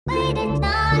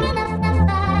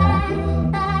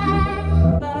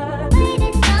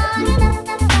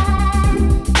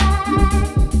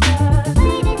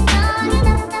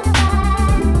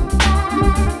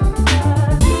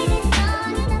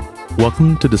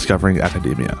Welcome to Discovering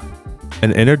Academia,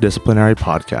 an interdisciplinary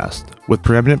podcast with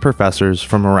preeminent professors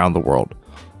from around the world,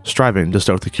 striving to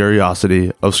stoke the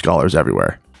curiosity of scholars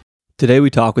everywhere. Today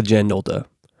we talk with Jan Nolta,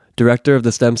 Director of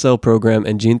the Stem Cell Program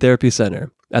and Gene Therapy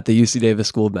Center at the UC Davis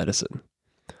School of Medicine.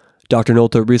 Dr.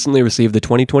 Nolta recently received the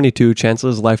 2022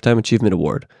 Chancellor's Lifetime Achievement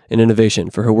Award in Innovation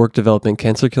for her work developing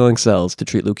cancer-killing cells to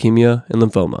treat leukemia and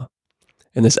lymphoma.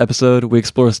 In this episode, we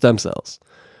explore stem cells,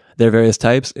 their various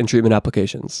types and treatment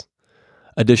applications.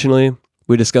 Additionally,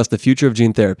 we discuss the future of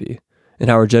gene therapy and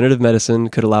how regenerative medicine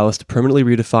could allow us to permanently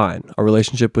redefine our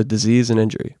relationship with disease and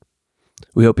injury.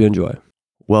 We hope you enjoy.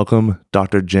 Welcome,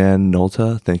 Dr. Jan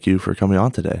Nolta. Thank you for coming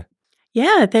on today.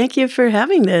 Yeah, thank you for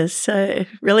having this.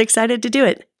 Really excited to do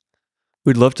it.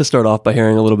 We'd love to start off by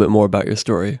hearing a little bit more about your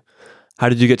story. How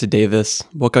did you get to Davis?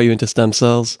 What got you into stem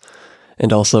cells?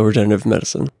 And also regenerative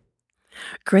medicine?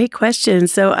 Great question.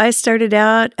 So I started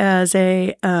out as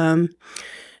a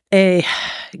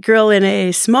girl in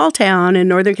a small town in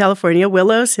Northern California,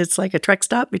 Willows. It's like a truck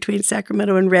stop between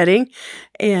Sacramento and Redding,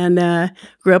 and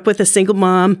grew up with a single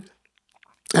mom,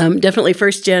 definitely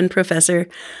first-gen professor.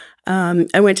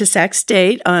 I went to Sac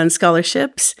State on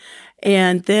scholarships,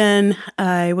 and then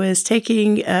I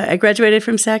graduated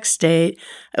from Sac State.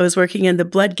 I was working in the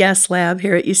blood gas lab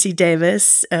here at UC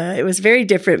Davis. It was very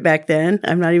different back then.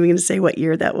 I'm not even going to say what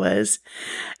year that was.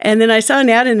 And then I saw an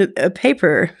ad in a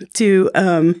paper to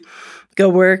go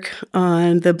work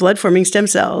on the blood-forming stem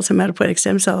cells, hematopoietic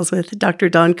stem cells, with Dr.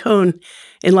 Don Cohn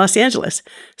in Los Angeles.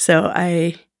 So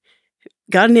I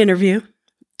got an interview,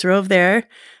 drove there.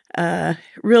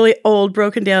 Really old,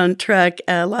 broken down truck,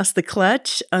 lost the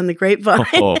clutch on the grapevine.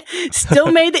 Oh.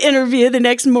 Still made the interview the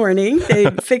next morning. They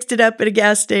fixed it up at a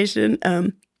gas station.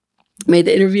 Made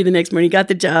the interview the next morning, got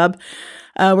the job.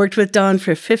 Worked with Don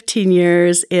for 15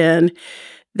 years, and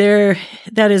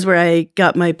that is where I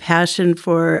got my passion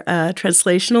for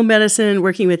translational medicine,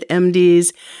 working with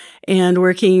MDs, and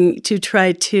working to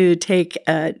try to take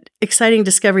exciting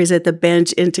discoveries at the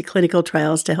bench into clinical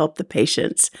trials to help the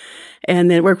patients.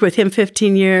 And then worked with him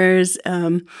 15 years,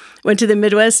 went to the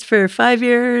Midwest for 5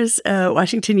 years,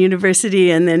 Washington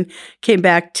University, and then came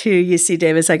back to UC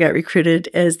Davis. I got recruited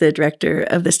as the director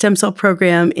of the stem cell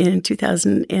program in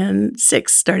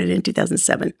 2006, started in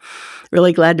 2007.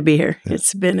 Really glad to be here. Yeah.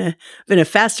 It's been a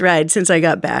fast ride since I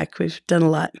got back. We've done a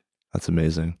lot. That's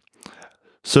amazing.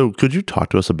 So could you talk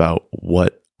to us about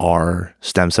what are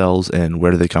stem cells and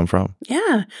where do they come from?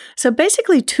 Yeah. So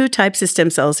basically two types of stem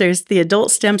cells. There's the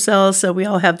adult stem cells. So we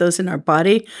all have those in our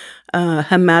body.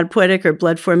 Hematopoietic or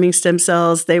blood-forming stem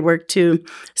cells. They work to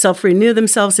self-renew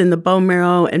themselves in the bone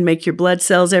marrow and make your blood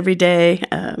cells every day.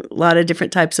 A lot of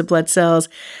different types of blood cells.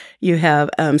 You have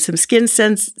some skin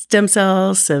stem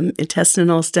cells, some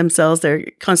intestinal stem cells. They're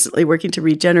constantly working to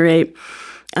regenerate.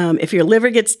 If your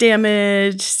liver gets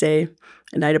damaged, say,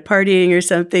 a night of partying or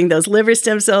something, those liver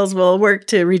stem cells will work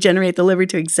to regenerate the liver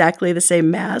to exactly the same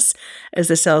mass as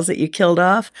the cells that you killed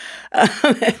off.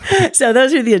 So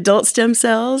those are the adult stem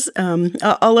cells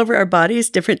all over our bodies,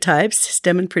 different types,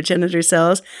 stem and progenitor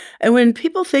cells. And when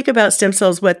people think about stem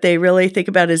cells, what they really think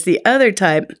about is the other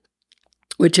type,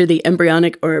 which are the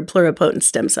embryonic or pluripotent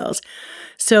stem cells.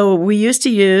 So we used to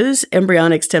use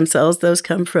embryonic stem cells. Those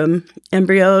come from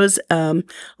embryos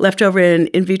left over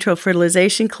in vitro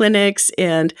fertilization clinics,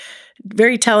 and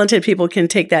very talented people can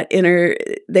take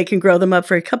they can grow them up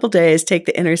for a couple days, take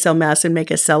the inner cell mass and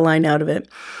make a cell line out of it.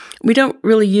 We don't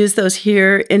really use those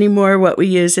here anymore. What we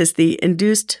use is the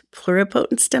induced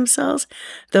pluripotent stem cells.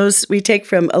 Those we take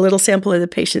from a little sample of the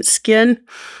patient's skin.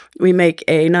 We make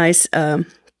a nice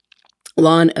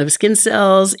lawn of skin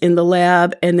cells in the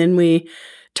lab, and then we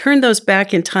turn those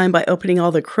back in time by opening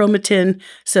all the chromatin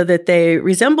so that they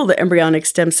resemble the embryonic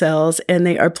stem cells, and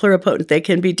they are pluripotent. They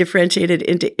can be differentiated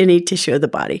into any tissue of the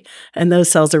body, and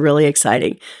those cells are really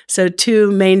exciting. So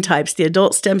two main types, the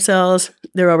adult stem cells,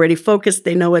 they're already focused,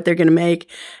 they know what they're going to make,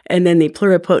 and then the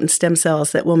pluripotent stem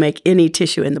cells that will make any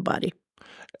tissue in the body.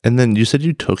 And then you said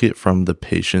you took it from the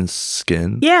patient's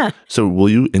skin? Yeah. So will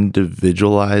you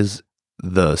individualize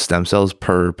the stem cells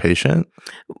per patient?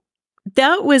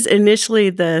 That was initially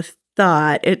the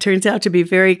thought. It turns out to be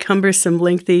very cumbersome,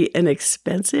 lengthy, and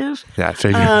expensive. Yeah, I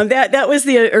figured. That was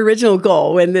the original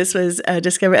goal when this was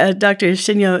discovered. Dr.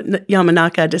 Shinya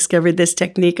Yamanaka discovered this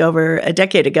technique over a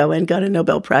decade ago and got a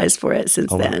Nobel Prize for it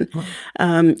since then.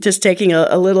 Wow. Just taking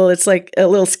a little, it's like a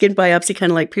little skin biopsy,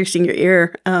 kind of like piercing your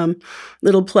ear,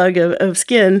 little plug of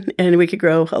skin, and we could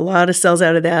grow a lot of cells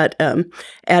out of that,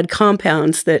 add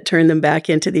compounds that turn them back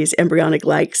into these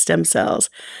embryonic-like stem cells.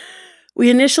 We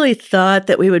initially thought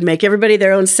that we would make everybody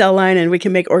their own cell line and we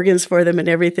can make organs for them and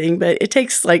everything, but it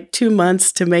takes like 2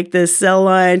 months to make this cell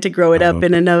line, to grow it up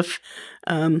in enough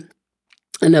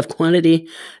quantity.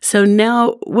 So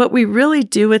now what we really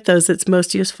do with those that's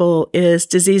most useful is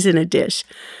disease in a dish.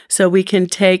 So we can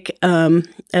take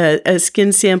a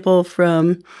skin sample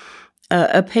from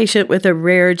a patient with a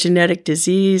rare genetic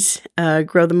disease,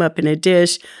 grow them up in a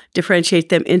dish, differentiate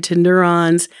them into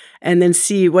neurons, and then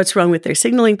see what's wrong with their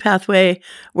signaling pathway.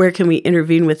 Where can we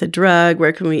intervene with a drug?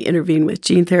 Where can we intervene with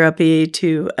gene therapy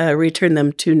to return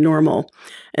them to normal?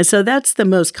 And so that's the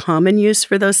most common use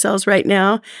for those cells right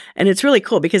now. And it's really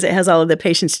cool because it has all of the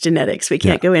patient's genetics. We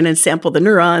can't go in and sample the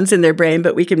neurons in their brain,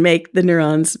 but we can make the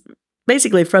neurons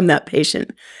basically from that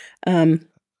patient.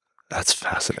 That's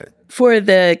fascinating. For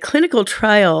the clinical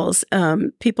trials,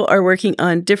 people are working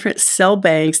on different cell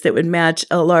banks that would match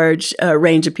a large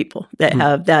range of people that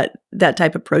have that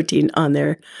type of protein on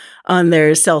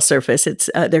their cell surface.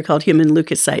 They're called human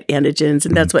leukocyte antigens,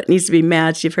 and that's what needs to be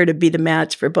matched. You've heard of be the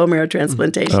match for bone marrow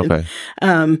transplantation. Okay.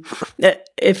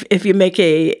 If you make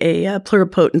a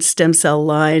pluripotent stem cell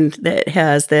line that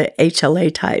has the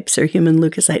HLA types or human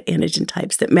leukocyte antigen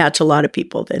types that match a lot of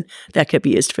people, then that could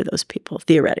be used for those people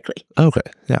theoretically. Okay.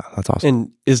 Yeah, that's awesome.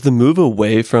 And is the move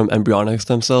away from embryonic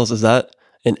stem cells, is that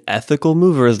an ethical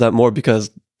move, or is that more because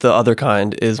the other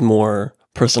kind is more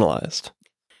personalized?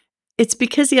 It's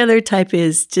because the other type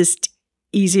is just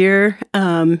easier.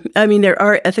 I mean, there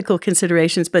are ethical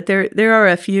considerations, but there are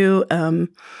a few,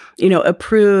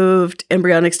 approved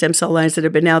embryonic stem cell lines that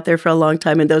have been out there for a long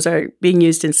time, and those are being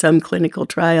used in some clinical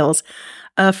trials.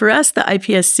 For us, the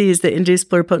iPSCs, the induced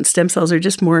pluripotent stem cells, are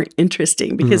just more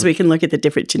interesting because we can look at the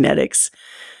different genetics.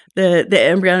 The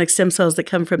embryonic stem cells that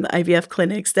come from the IVF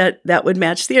clinics, that would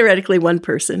match theoretically one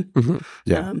person.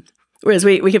 Yeah. Whereas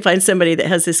we can find somebody that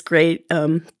has this great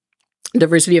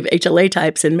diversity of HLA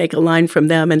types and make a line from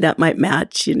them, and that might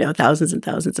match, thousands and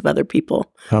thousands of other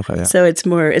people. Okay. Yeah. So it's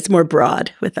more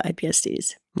broad with the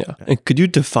iPSCs. Yeah. And could you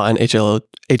define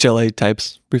HLA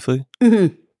types briefly?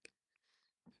 Mm-hmm.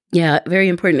 Yeah, very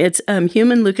important. It's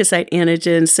human leukocyte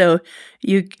antigens. So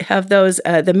you have those,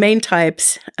 the main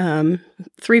types,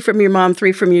 3 from your mom,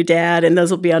 3 from your dad, and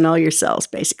those will be on all your cells,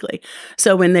 basically.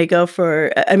 So when they go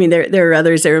for, there are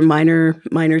others, there are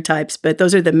minor types, but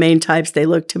those are the main types they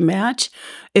look to match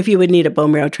if you would need a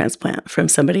bone marrow transplant from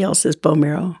somebody else's bone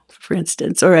marrow, for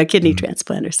instance, or a kidney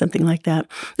transplant or something like that.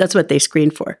 That's what they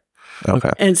screen for.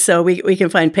 Okay. And so we can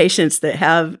find patients that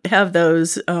have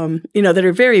those, that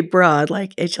are very broad,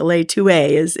 like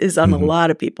HLA-2A is on a lot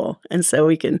of people. And so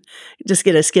we can just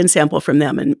get a skin sample from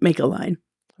them and make a line.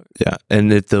 Yeah.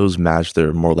 And if those match,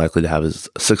 they're more likely to have a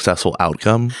successful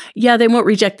outcome. Yeah, they won't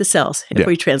reject the cells if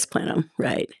we transplant them.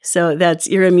 Right. So that's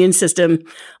your immune system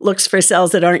looks for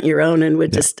cells that aren't your own and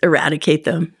would just eradicate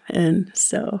them. And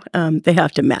so they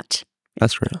have to match.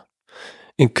 That's great.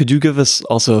 And could you give us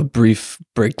also a brief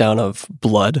breakdown of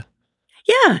blood?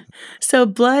 Yeah. So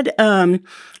blood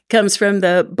comes from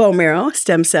the bone marrow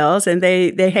stem cells, and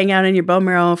they hang out in your bone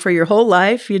marrow for your whole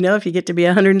life. If you get to be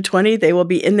 120, they will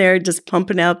be in there just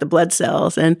pumping out the blood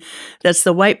cells. And that's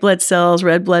the white blood cells,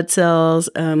 red blood cells,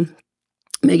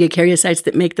 megakaryocytes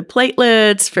that make the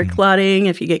platelets for clotting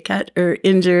if you get cut or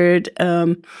injured.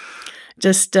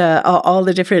 Just all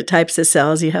the different types of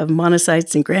cells. You have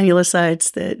monocytes and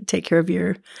granulocytes that take care of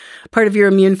part of your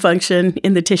immune function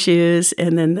in the tissues,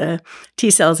 and then the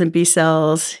T cells and B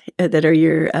cells that are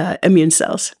your immune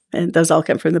cells. And those all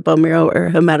come from the bone marrow or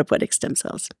hematopoietic stem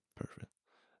cells. Perfect.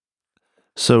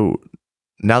 So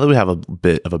now that we have a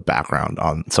bit of a background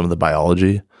on some of the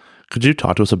biology, could you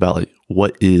talk to us about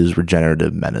what is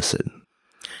regenerative medicine?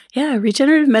 Yeah,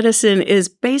 regenerative medicine is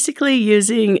basically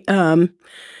using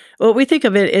what we think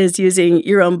of it as using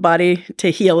your own body to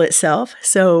heal itself.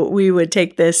 So we would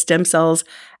take the stem cells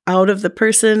out of the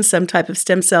person, some type of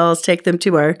stem cells, take them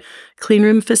to our clean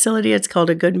room facility. It's called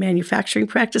a good manufacturing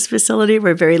practice facility.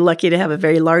 We're very lucky to have a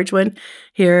very large one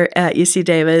here at UC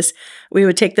Davis. We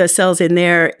would take those cells in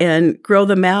there and grow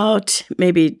them out,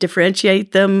 maybe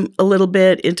differentiate them a little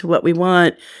bit into what we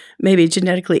want, maybe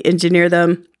genetically engineer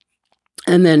them,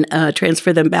 and then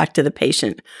transfer them back to the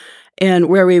patient. And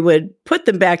where we would put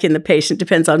them back in the patient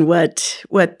depends on what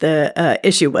the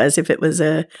issue was. If it was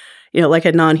like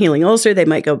a non-healing ulcer, they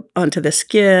might go onto the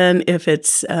skin. If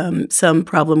it's some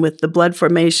problem with the blood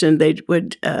formation, they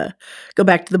would go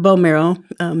back to the bone marrow.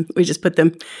 We just put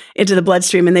them into the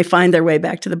bloodstream and they find their way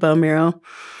back to the bone marrow.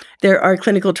 There are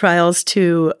clinical trials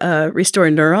to restore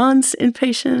neurons in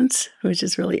patients, which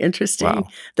is really interesting. Wow.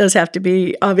 Those have to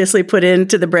be obviously put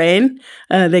into the brain.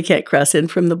 They can't cross in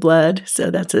from the blood, so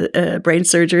that's a brain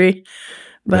surgery.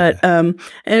 But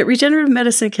regenerative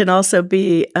medicine can also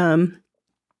be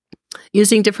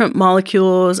using different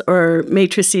molecules or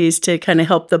matrices to kind of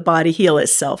help the body heal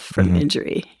itself from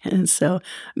injury. And so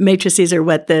matrices are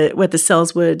what the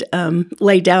cells would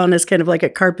lay down as kind of like a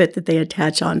carpet that they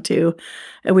attach onto.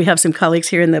 And we have some colleagues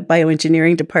here in the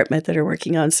bioengineering department that are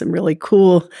working on some really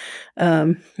cool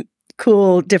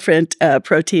different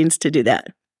proteins to do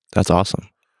that. That's awesome.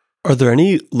 Are there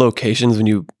any locations when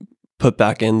you put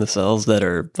back in the cells that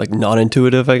are like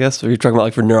non-intuitive, I guess? Or you're talking about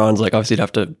like for neurons, like obviously you'd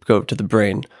have to go to the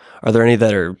brain. Are there any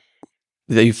that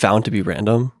you found to be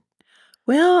random?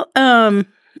 Well,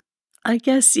 I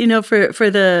guess, for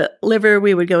the liver,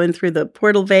 we would go in through the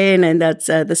portal vein, and that's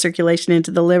the circulation into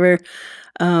the liver.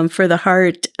 For the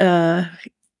heart,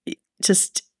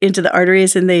 just into the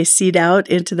arteries, and they seed out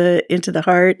into the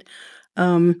heart.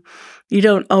 You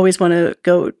don't always want to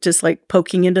go just like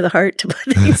poking into the heart to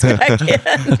put things back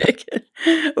in.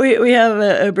 We have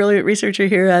a brilliant researcher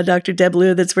here, Dr. Deb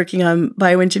Liu, that's working on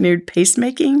bioengineered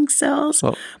pacemaking cells,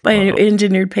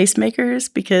 bioengineered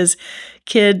pacemakers, because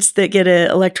kids that get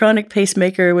an electronic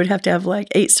pacemaker would have to have like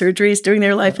 8 surgeries during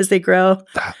their life as they grow.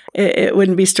 It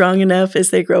wouldn't be strong enough as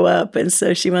they grow up. And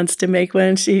so she wants to make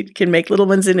one. She can make little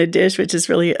ones in a dish, which is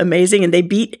really amazing. And they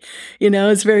beat,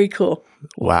 it's very cool.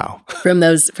 Wow. From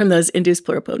those induced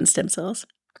pluripotent stem cells.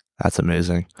 That's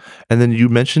amazing. And then you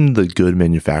mentioned the good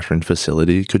manufacturing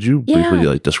facility. Could you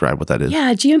briefly describe what that is?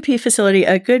 Yeah, GMP facility,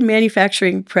 a good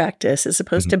manufacturing practice as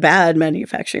opposed to bad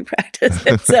manufacturing practice.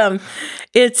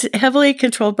 It's heavily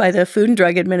controlled by the Food and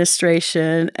Drug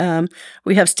Administration.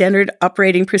 We have standard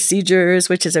operating procedures,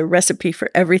 which is a recipe for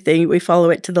everything. We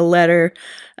follow it to the letter.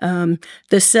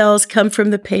 The cells come from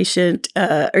the patient,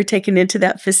 are taken into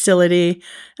that facility.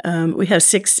 We have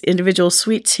 6 individual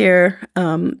suites here,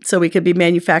 so we could be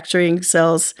manufacturing,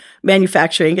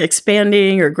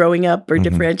 expanding or growing up or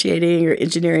differentiating or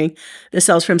engineering the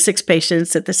cells from 6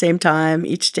 patients at the same time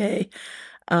each day.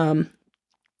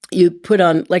 You put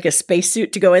on like a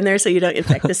spacesuit to go in there so you don't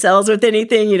infect the cells with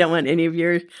anything. You don't want any of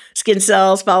your skin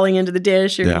cells falling into the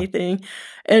dish or anything.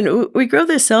 And we grow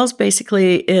the cells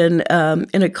basically in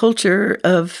a culture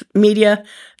of media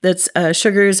that's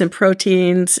sugars and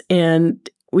proteins, and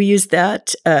we use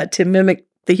that to mimic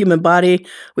the human body.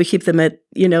 We keep them at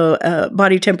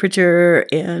body temperature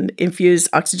and infuse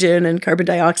oxygen and carbon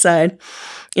dioxide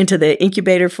into the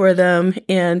incubator for them.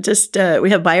 And just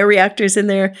we have bioreactors in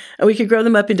there, and we could grow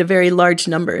them up into very large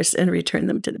numbers and return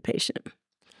them to the patient.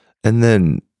 And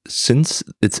then since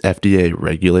it's FDA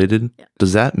regulated,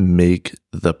 does that make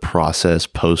the process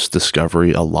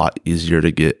post-discovery a lot easier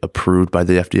to get approved by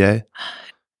the FDA?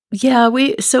 Yeah,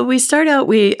 we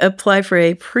apply for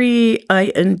a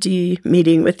pre-IND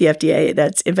meeting with the FDA.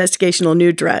 That's investigational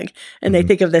new drug. And they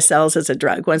think of the cells as a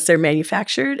drug once they're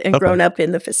manufactured and grown up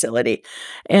in the facility.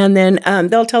 And then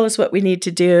they'll tell us what we need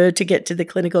to do to get to the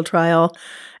clinical trial.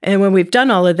 And when we've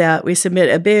done all of that, we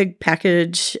submit a big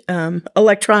package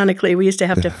electronically. We used to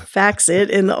have to fax it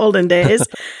in the olden days.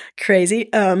 Crazy.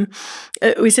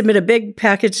 We submit a big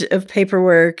package of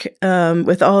paperwork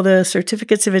with all the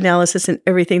certificates of analysis and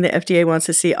everything the FDA wants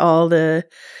to see, all the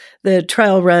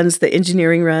trial runs, the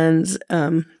engineering runs,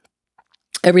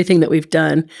 everything that we've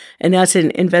done. And that's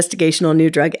an investigational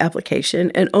new drug application.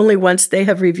 And only once they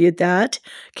have reviewed that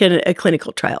can a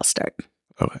clinical trial start.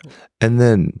 Okay. And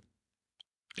then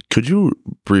could you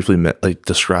briefly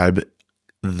describe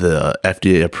the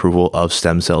FDA approval of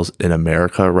stem cells in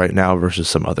America right now versus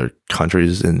some other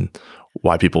countries, and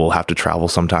why people will have to travel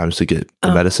sometimes to get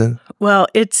the medicine? Well,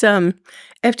 it's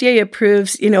FDA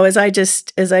approves, as I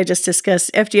just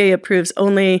discussed, FDA approves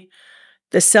only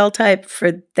the cell type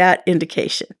for that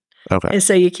indication. Okay. And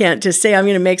so you can't just say, I'm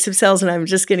going to make some cells and I'm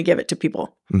just going to give it to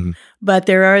people. But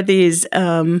there are these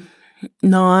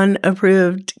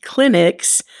non-approved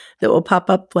clinics that will pop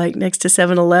up like next to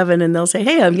 7-Eleven, and they'll say,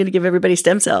 hey, I'm going to give everybody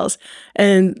stem cells.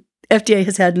 And FDA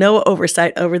has had no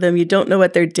oversight over them. You don't know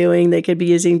what they're doing. They could be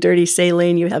using dirty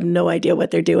saline. You have no idea what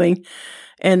they're doing.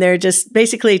 And they're just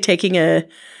basically taking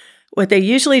what they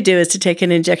usually do is to take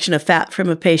an injection of fat from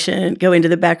a patient, go into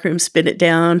the back room, spin it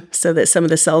down so that some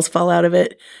of the cells fall out of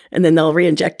it, and then they'll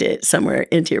re-inject it somewhere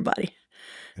into your body.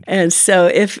 And so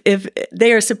if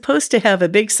they are supposed to have a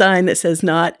big sign that says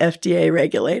not FDA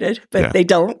regulated, but they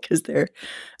don't because they're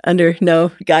under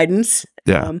no guidance.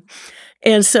 Yeah.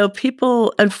 And so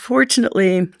people,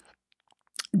 unfortunately,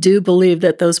 do believe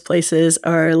that those places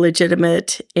are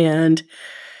legitimate, and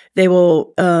they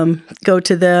will go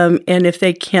to them. And if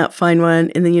they can't find one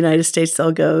in the United States,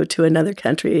 they'll go to another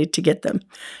country to get them.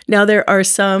 Now, there are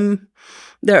some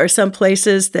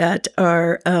places that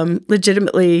are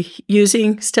legitimately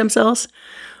using stem cells,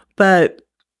 but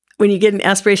when you get an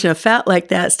aspiration of fat like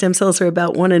that, stem cells are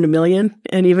about 1 in a million.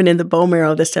 And even in the bone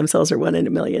marrow, the stem cells are 1 in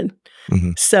a million.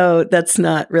 Mm-hmm. So that's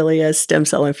not really a stem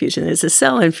cell infusion. It's a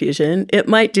cell infusion. It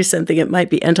might do something. It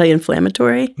might be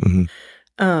anti-inflammatory,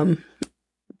 Mm-hmm.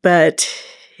 but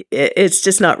it's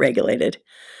just not regulated.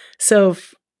 So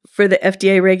for the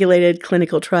FDA-regulated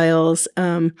clinical trials,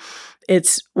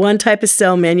 it's one type of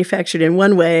cell manufactured in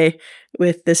one way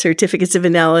with the certificates of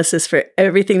analysis for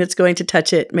everything that's going to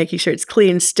touch it, making sure it's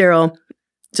clean, sterile,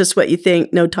 just what you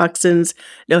think, no toxins,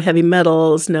 no heavy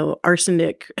metals, no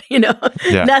arsenic,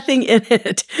 nothing in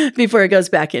it before it goes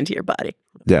back into your body.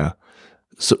 Yeah.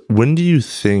 So when do you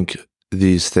think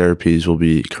these therapies will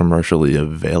be commercially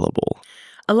available?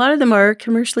 A lot of them are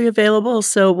commercially available.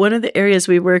 So one of the areas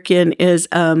we work in is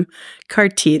CAR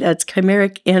T, that's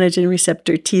chimeric antigen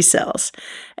receptor T cells.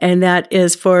 And that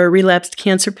is for relapsed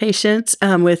cancer patients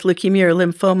with leukemia or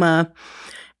lymphoma.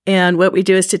 And what we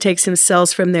do is to take some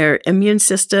cells from their immune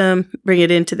system, bring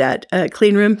it into that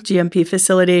clean room, GMP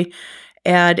facility,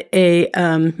 add a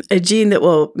gene that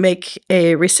will make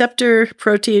a receptor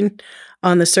protein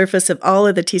on the surface of all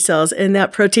of the T cells, and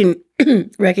that protein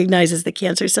recognizes the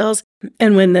cancer cells.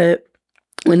 And when the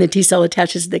T cell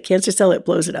attaches to the cancer cell, it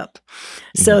blows it up.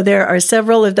 Mm-hmm. So there are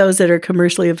several of those that are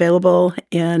commercially available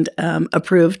and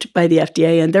approved by the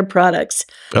FDA, and they're products.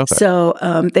 Okay. So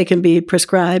they can be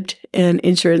prescribed, and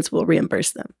insurance will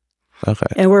reimburse them. Okay.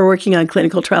 And we're working on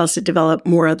clinical trials to develop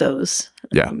more of those.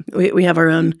 Yeah. We have our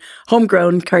own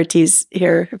homegrown CAR Ts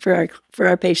here for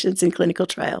our patients in clinical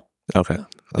trial. Okay.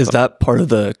 Is that part of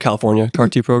the California CAR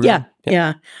T program?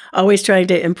 Yeah. Always trying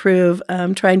to improve,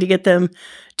 trying to get them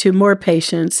to more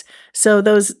patients. So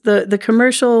the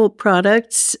commercial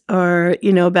products are,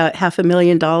 about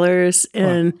 $500,000,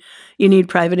 and you need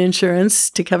private insurance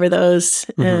to cover those.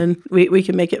 Mm-hmm. And we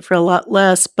can make it for a lot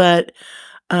less, but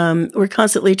we're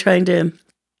constantly trying to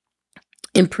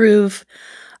improve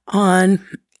on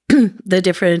the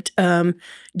different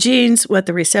genes, what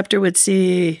the receptor would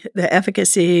see, the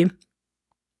efficacy,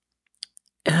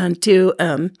 and to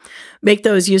make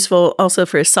those useful also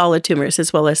for solid tumors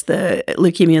as well as the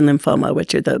leukemia and lymphoma,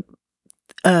 which are the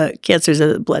cancers of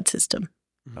the blood system.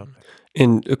 Okay.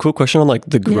 And a cool question on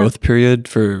the growth period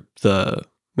for the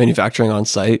manufacturing on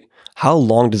site. How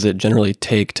long does it generally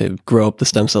take to grow up the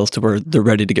stem cells to where they're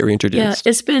ready to get reintroduced? Yeah,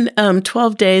 it's been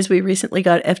 12 days. We recently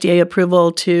got FDA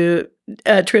approval to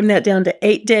trim that down to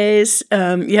 8 days.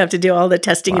 You have to do all the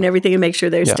testing and everything and make sure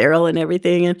they're sterile and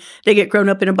everything. And they get grown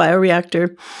up in a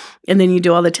bioreactor. And then you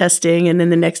do all the testing. And then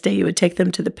the next day you would take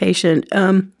them to the patient.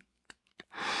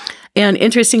 And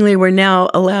interestingly, we're now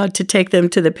allowed to take them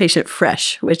to the patient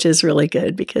fresh, which is really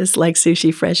good because like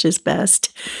sushi, fresh is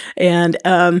best. And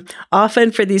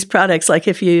often for these products, like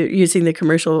if you're using the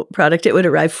commercial product, it would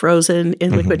arrive frozen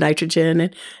in liquid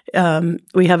nitrogen. And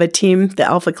we have a team, the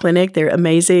Alpha Clinic. They're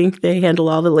amazing. They handle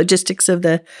all the logistics of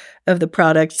the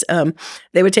products.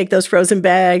 They would take those frozen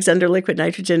bags under liquid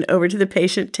nitrogen over to the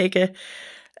patient, take a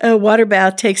water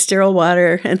bath, take sterile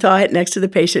water and thaw it next to the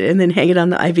patient and then hang it on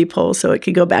the IV pole so it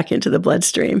could go back into the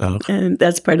bloodstream. Oh, okay. And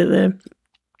that's part of the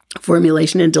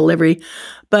formulation and delivery.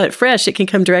 But fresh, it can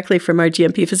come directly from our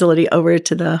GMP facility over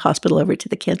to the hospital, over to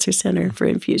the cancer center for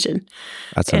infusion.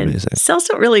 That's amazing. Cells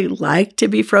don't really like to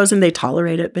be frozen. They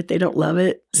tolerate it, but they don't love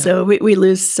it. Yeah. So we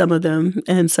lose some of them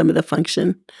and some of the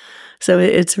function. So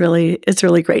it's really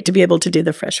great to be able to do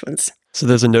the fresh ones. So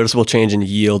there's a noticeable change in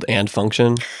yield and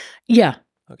function? Yeah.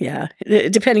 Yeah,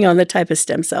 depending on the type of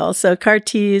stem cell. So CAR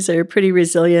Ts are pretty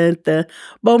resilient. The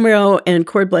bone marrow and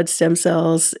cord blood stem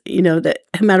cells, the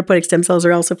hematopoietic stem cells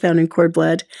are also found in cord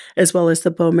blood, as well as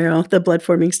the bone marrow, the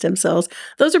blood-forming stem cells.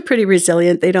 Those are pretty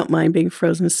resilient. They don't mind being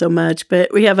frozen so much.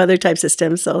 But we have other types of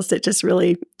stem cells that just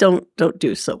really don't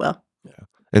do so well. Yeah.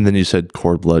 And then you said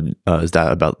cord blood. Is that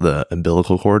about the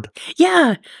umbilical cord?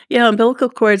 Yeah, umbilical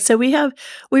cord. So we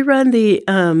run the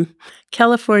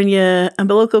California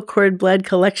Umbilical Cord Blood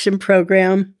Collection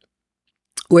Program,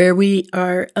 where we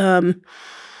are there's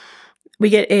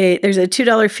a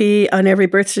 $2 fee on every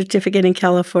birth certificate in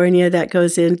California that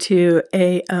goes into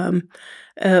a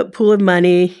pool of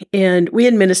money, and we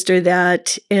administer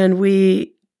that, and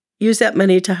we use that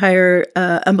money to hire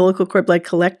umbilical cord blood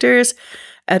collectors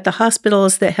at the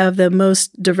hospitals that have the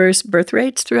most diverse birth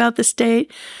rates throughout the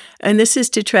state. And this is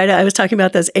to try to, I was talking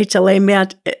about those HLA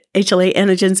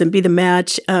antigens and be the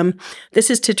match.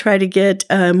 This is to try to get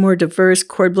more diverse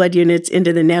cord blood units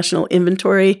into the national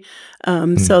inventory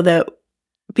so that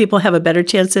people have a better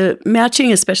chance of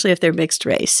matching, especially if they're mixed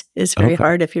race. It's very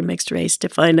hard if you're mixed race to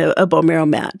find a bone marrow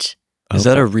match. Is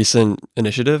that a recent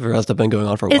initiative, or has that been going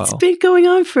on for a while? It's been going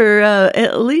on for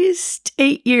at least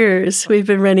 8 years. We've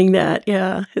been running that.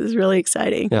 Yeah, it's really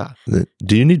exciting. Yeah.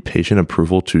 Do you need patient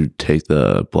approval to take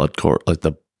the blood cord, like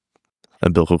the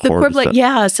umbilical The cord? cord blood,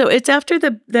 yeah. So it's after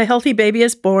the healthy baby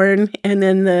is born, and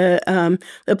then the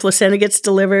placenta gets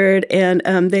delivered,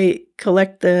 and they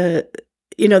collect the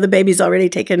baby's already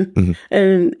taken,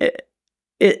 and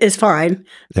it's fine.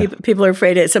 Yeah. People are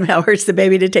afraid it somehow hurts the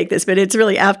baby to take this, but it's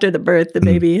really after the birth. The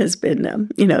baby has been,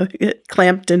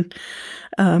 clamped and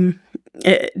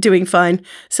doing fine.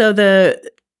 So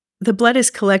the blood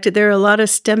is collected. There are a lot of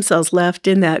stem cells left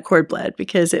in that cord blood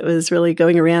because it was really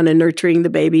going around and nurturing the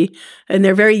baby. And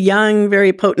they're very young,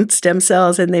 very potent stem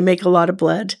cells, and they make a lot of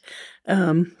blood.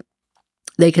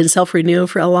 They can self-renew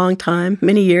for a long time,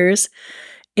 many years.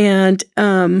 And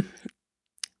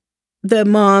the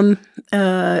mom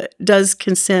does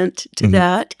consent to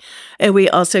that. And we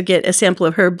also get a sample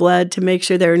of her blood to make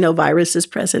sure there are no viruses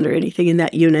present or anything in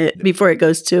that unit before it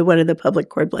goes to one of the public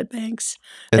cord blood banks.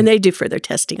 And they do further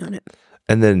testing on it.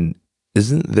 And then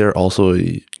isn't there also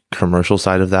a commercial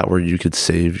side of that where you could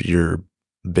save your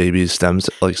baby's stem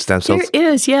cells? There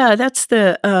is, yeah. That's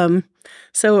the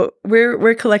so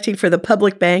we're collecting for the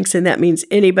public banks, and that means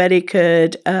anybody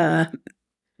could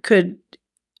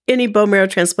any bone marrow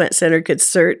transplant center could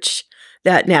search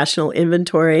that national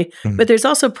inventory. But there's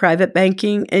also private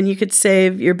banking, and you could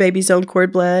save your baby's own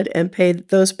cord blood and pay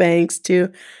those banks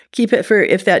to keep it for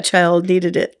if that child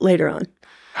needed it later on.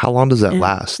 How long does that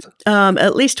last?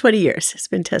 At least 20 years. It's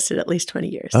been tested at least 20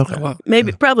 years. Okay. Oh, wow.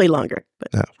 Maybe, probably longer.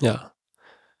 But. Yeah.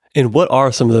 And what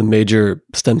are some of the major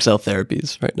stem cell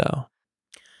therapies right now?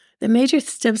 The major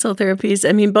stem cell therapies,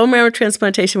 bone marrow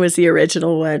transplantation was the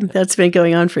original one. That's been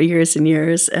going on for years and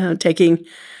years. Taking,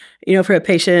 for a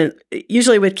patient,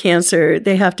 usually with cancer,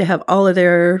 they have to have all of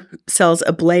their cells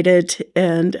ablated,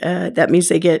 and that means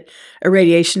they get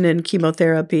irradiation and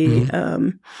chemotherapy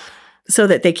so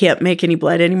that they can't make any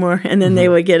blood anymore. And then they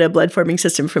would get a blood-forming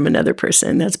system from another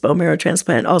person. That's bone marrow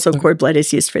transplant. Also, cord blood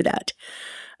is used for that.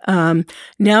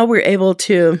 Now we're able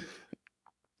to...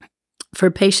 For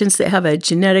patients that have a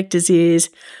genetic disease,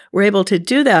 we're able to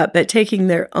do that by taking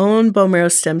their own bone marrow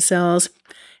stem cells,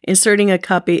 inserting a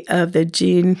copy of the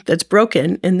gene that's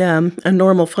broken in them, a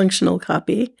normal functional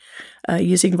copy,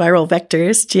 using viral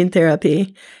vectors, gene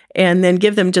therapy, and then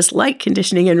give them just light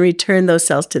conditioning and return those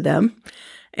cells to them.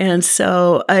 And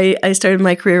so I started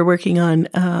my career working on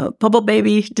bubble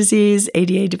baby disease,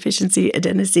 ADA deficiency,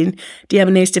 adenosine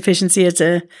deaminase deficiency. It's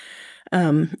a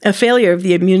failure of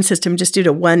the immune system just due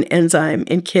to one enzyme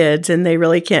in kids, and they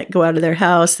really can't go out of their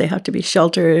house. They have to be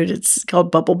sheltered. It's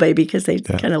called bubble baby because they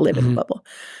kind of live in a bubble.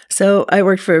 So I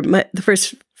worked for the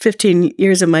first 15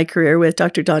 years of my career with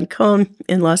Dr. Don Cohn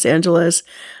in Los Angeles,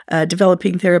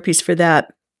 developing therapies for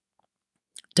that.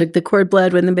 Took the cord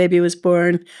blood when the baby was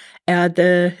born, add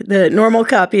the normal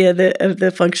copy of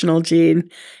the functional gene,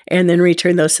 and then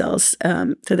return those cells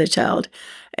to the child.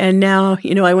 And now,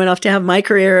 I went off to have my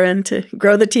career and to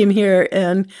grow the team here.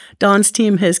 And Don's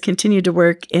team has continued to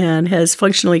work and has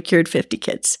functionally cured 50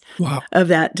 kids of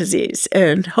that disease,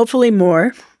 and hopefully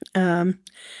more.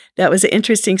 That was an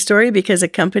interesting story because a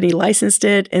company licensed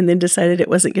it and then decided it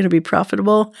wasn't going to be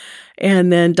profitable.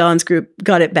 And then Don's group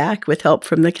got it back with help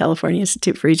from the California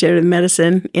Institute for Regenerative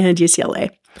Medicine and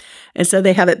UCLA. And so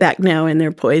they have it back now, and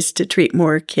they're poised to treat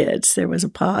more kids. There was a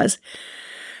pause.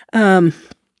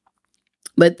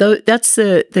 But that's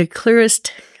the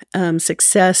clearest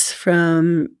success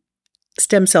from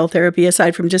stem cell therapy,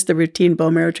 aside from just the routine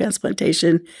bone marrow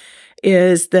transplantation,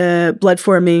 is the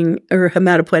blood-forming or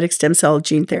hematopoietic stem cell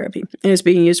gene therapy. And it's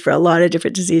being used for a lot of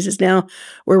different diseases now.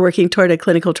 We're working toward a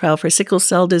clinical trial for sickle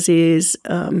cell disease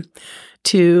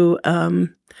to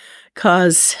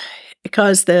cause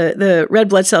the red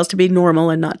blood cells to be normal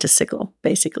and not to sickle,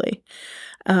 basically.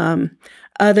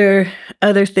 Other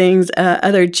things,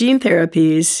 other gene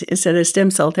therapies instead of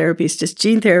stem cell therapies, just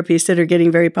gene therapies that are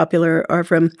getting very popular are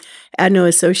from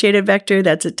adeno-associated vector.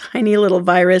 That's a tiny little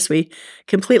virus. We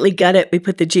completely gut it. We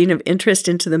put the gene of interest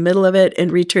into the middle of it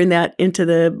and return that into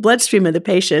the bloodstream of the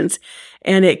patients.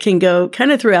 And it can go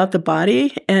kind of throughout the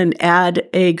body and add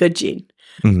a good gene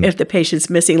if the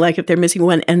patient's missing, like if they're missing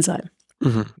one enzyme.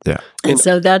 Yeah. And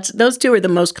so those two are the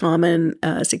most common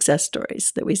success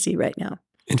stories that we see right now.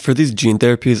 And for these gene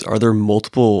therapies, are there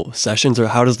multiple sessions, or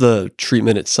how does the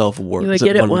treatment itself work? You would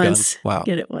get it once. Wow.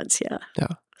 Get it once, yeah.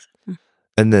 Yeah.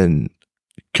 And then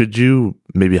could you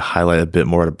maybe highlight a bit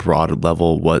more at a broad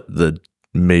level what the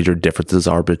major differences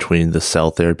are between the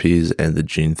cell therapies and the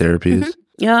gene therapies?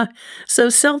 Yeah. So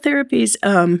cell therapies,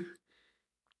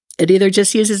 it either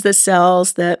just uses the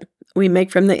cells that we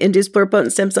make from the induced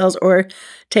pluripotent stem cells, or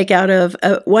take out of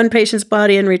one patient's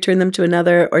body and return them to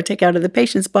another, or take out of the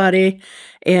patient's body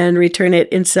and return it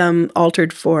in some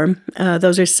altered form.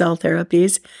 Those are cell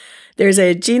therapies. There's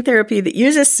a gene therapy that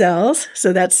uses cells,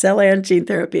 so that's cell and gene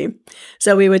therapy.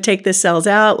 So we would take the cells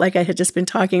out, like I had just been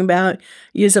talking about,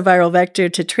 use a viral vector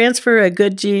to transfer a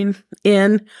good gene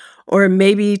in, or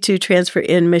maybe to transfer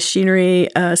in machinery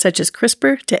such as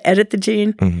CRISPR to edit the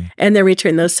gene, and then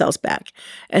return those cells back.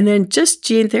 And then just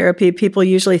gene therapy, people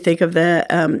usually think of the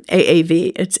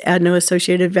AAV. It's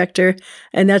adeno-associated vector,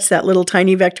 and that's that little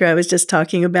tiny vector I was just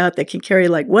talking about that can carry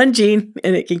like one gene,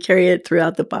 and it can carry it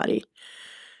throughout the body.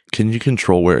 Can you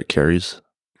control where it carries?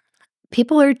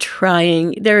 People are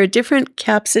trying. There are different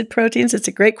capsid proteins. It's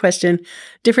a great question.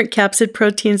 Different capsid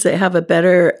proteins that have a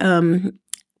better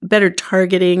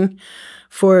targeting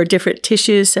for different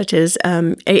tissues, such as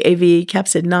AAV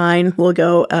capsid 9 will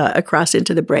go across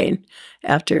into the brain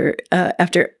after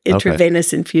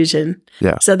intravenous infusion.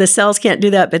 Yeah. So the cells can't do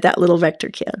that, but that little vector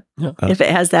can. Yeah. Okay. If it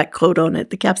has that coat on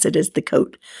it, the capsid is the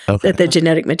coat that the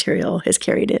genetic material is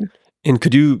carried in. And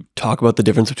could you talk about the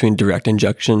difference between direct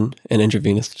injection and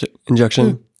intravenous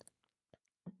injection?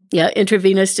 Yeah,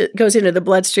 intravenous goes into the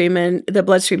bloodstream, and the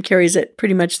bloodstream carries it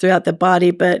pretty much throughout the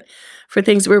body. But for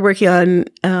things we're working on,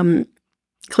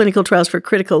 clinical trials for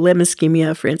critical limb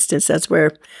ischemia, for instance, that's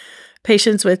where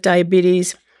patients with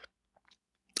diabetes,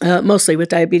 mostly with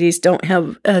diabetes, don't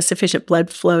have sufficient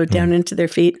blood flow down into their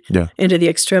feet, into the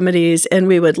extremities, and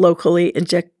we would locally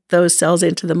inject those cells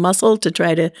into the muscle to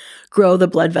try to grow the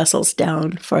blood vessels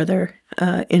down farther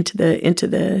into the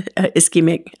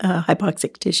ischemic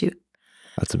hypoxic tissue.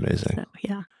 That's amazing. So,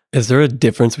 yeah. Is there a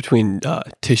difference between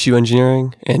tissue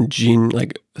engineering and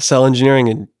cell engineering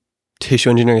and tissue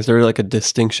engineering? Is there like a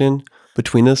distinction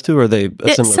between those two, or are they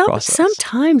a similar process?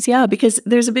 Sometimes, yeah, because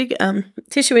there's a big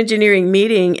tissue engineering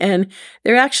meeting, and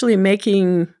they're actually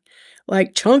making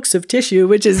like chunks of tissue,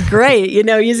 which is great,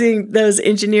 using those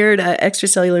engineered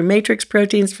extracellular matrix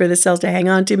proteins for the cells to hang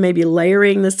on to, maybe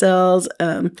layering the cells.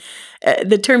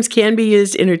 The terms can be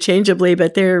used interchangeably,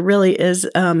 but there really is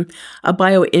a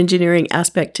bioengineering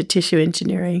aspect to tissue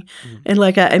engineering. And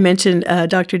like I mentioned,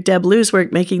 Dr. Deb Liu's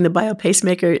work making the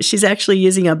biopacemaker, she's actually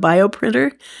using a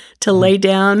bioprinter to lay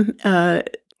down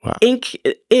ink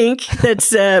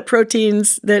that's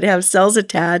proteins that have cells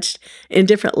attached in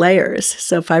different layers.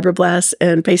 So fibroblasts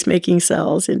and pacemaking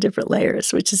cells in different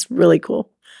layers, which is really cool.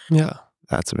 Yeah.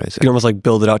 That's amazing. You can almost like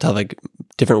build it out to have like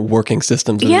different working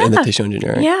systems in the tissue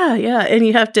engineering. Yeah. And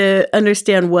you have to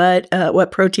understand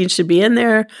what proteins should be in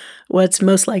there, what's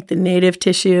most like the native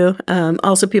tissue.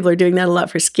 Also, people are doing that a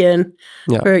lot for skin,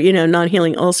 for,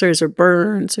 non-healing ulcers or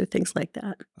burns or things like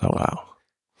that. Oh, wow.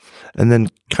 And then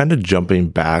kind of jumping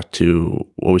back to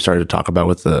what we started to talk about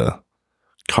with the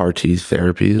CAR T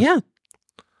therapies. Yeah.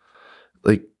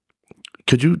 Like,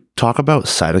 could you talk about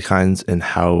cytokines and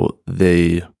how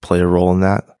they play a role in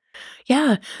that?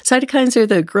 Yeah. Cytokines are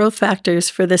the growth factors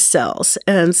for the cells.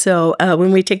 And so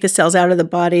when we take the cells out of the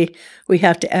body, we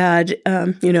have to add,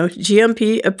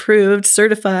 GMP approved,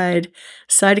 certified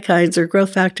cytokines or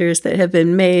growth factors that have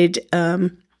been made by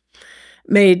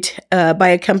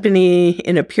a company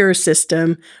in a pure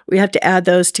system. We have to add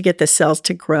those to get the cells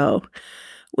to grow.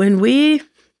 When we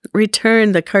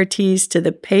return the CAR Ts to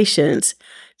the patients,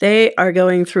 they are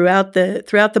going throughout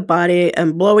the body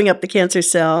and blowing up the cancer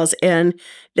cells, and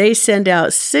they send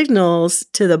out signals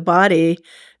to the body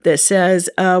that says,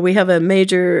 we have a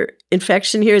major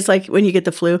infection here. It's like when you get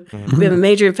the flu. Mm-hmm. We have a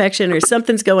major infection or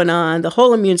something's going on. The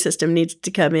whole immune system needs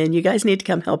to come in. You guys need to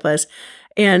come help us.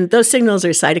 And those signals are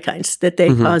cytokines that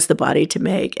they cause the body to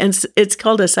make. And it's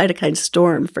called a cytokine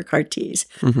storm for CAR Ts.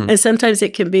 And sometimes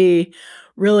it can be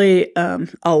really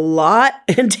a lot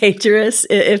and dangerous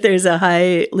if there's a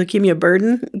high leukemia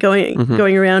burden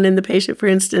going around in the patient, for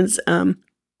instance.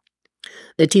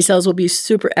 The T cells will be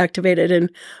super activated and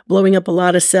blowing up a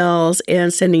lot of cells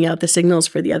and sending out the signals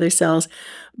for the other cells.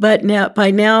 But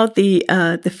by now,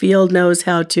 the field knows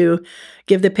how to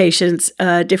give the patients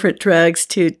different drugs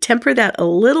to temper that a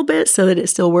little bit so that it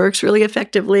still works really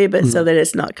effectively, but so that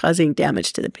it's not causing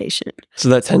damage to the patient. So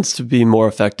that tends to be more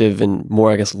effective in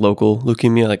more, I guess, local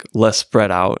leukemia, like less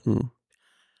spread out.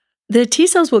 The T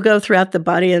cells will go throughout the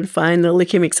body and find the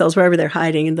leukemic cells wherever they're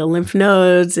hiding, in the lymph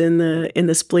nodes, in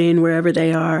the spleen, wherever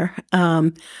they are.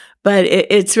 But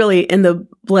it's really in the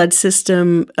blood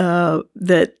system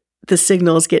that the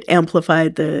signals get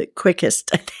amplified the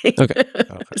quickest, I think. Okay.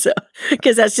 So,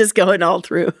 because that's just going all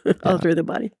through the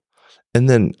body. And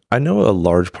then I know a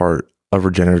large part of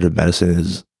regenerative medicine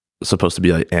is supposed to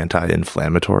be like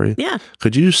anti-inflammatory. Yeah.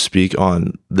 Could you speak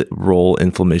on the role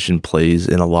inflammation plays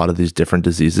in a lot of these different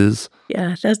diseases?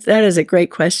 Yeah, that is a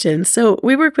great question. So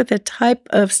we work with a type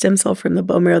of stem cell from the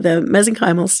bone marrow, the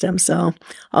mesenchymal stem cell,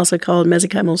 also called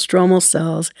mesenchymal stromal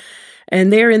cells.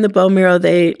 And they're in the bone marrow.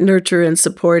 They nurture and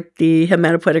support the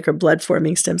hematopoietic or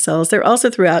blood-forming stem cells. They're also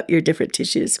throughout your different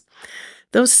tissues.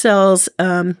 Those cells,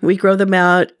 we grow them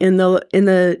out in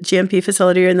the GMP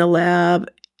facility or in the lab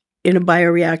in a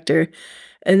bioreactor,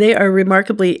 and they are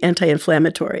remarkably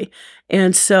anti-inflammatory.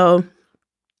 And so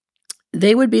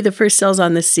they would be the first cells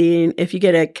on the scene. If you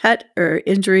get a cut or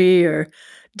injury or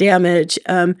damage,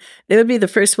 they would be the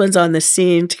first ones on the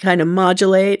scene to kind of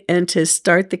modulate and to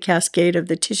start the cascade of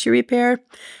the tissue repair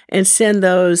and send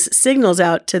those signals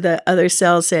out to the other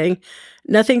cells saying,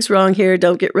 nothing's wrong here.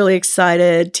 Don't get really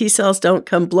excited. T cells don't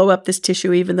come blow up this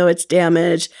tissue even though it's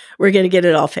damaged. We're going to get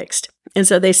it all fixed. And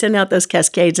so they send out those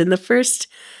cascades. And the first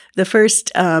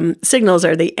signals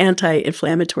are the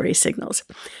anti-inflammatory signals.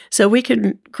 So we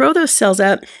can grow those cells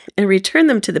up and return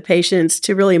them to the patients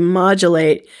to really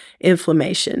modulate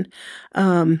inflammation.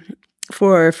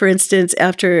 For instance,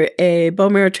 after a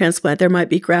bone marrow transplant, there might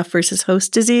be graft versus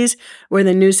host disease where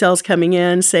the new cells coming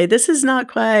in say, this is not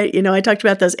quite, I talked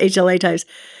about those HLA types.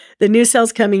 The new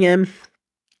cells coming in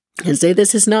and say,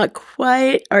 this is not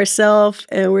quite ourself,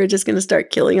 and we're just going to start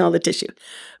killing all the tissue.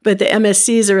 But the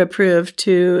MSCs are approved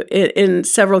to, in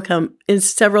several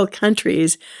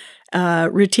countries,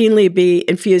 routinely be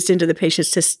infused into the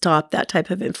patients to stop that type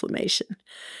of inflammation.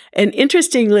 And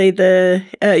interestingly,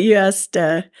 you asked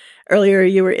earlier,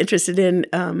 you were interested in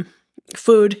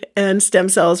food and stem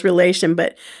cells relation,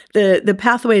 but the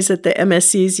pathways that the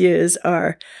MSCs use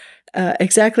are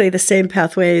exactly the same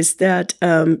pathways that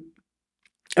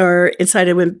are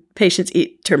incited when patients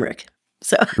eat turmeric.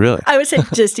 So really? I would say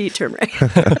just eat turmeric.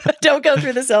 Don't go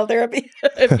through the cell therapy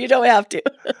if you don't have to.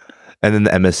 And then the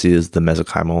MSC is the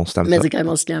mesenchymal stem cell?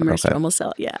 Mesenchymal stem or stromal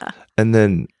cell, yeah. And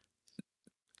then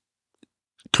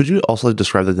could you also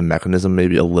describe the mechanism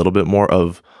maybe a little bit more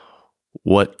of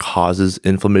what causes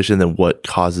inflammation and what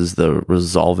causes the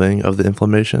resolving of the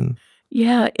inflammation?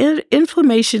 Yeah,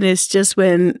 inflammation is just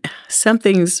when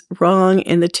something's wrong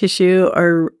in the tissue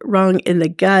or wrong in the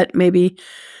gut. Maybe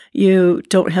you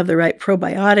don't have the right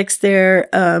probiotics there.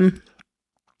 And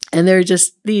there are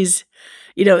just these,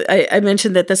 I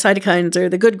mentioned that the cytokines are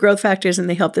the good growth factors and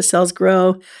they help the cells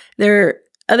grow. There are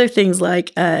other things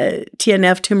like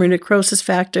TNF, tumor necrosis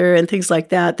factor, and things like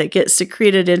that get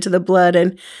secreted into the blood,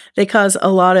 and they cause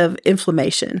a lot of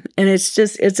inflammation. And it's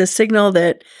a signal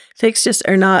that things just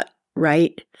are not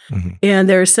right. Mm-hmm. And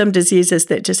there are some diseases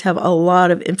that just have a lot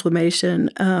of inflammation.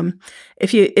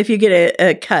 If you get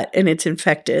a cut and it's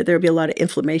infected, there'll be a lot of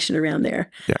inflammation around there.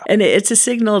 Yeah. And it's a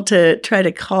signal to try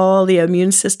to call the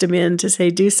immune system in to say,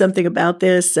 do something about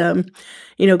this,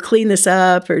 clean this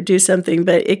up or do something,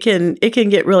 but it can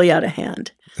get really out of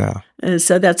hand. Yeah. And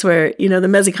so that's where, the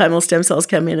mesenchymal stem cells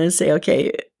come in and say,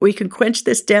 okay, we can quench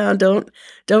this down. Don't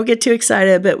get too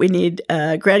excited, but we need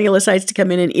granulocytes to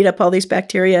come in and eat up all these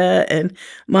bacteria and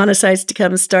monocytes to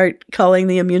come and start calling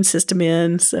the immune system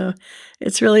in. So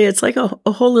it's like a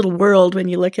whole little world when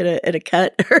you look at a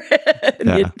cut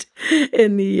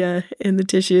in the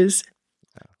tissues.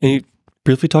 And you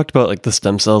briefly talked about like the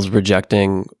stem cells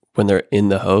rejecting when they're in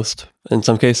the host. In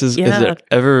some cases, is it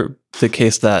ever the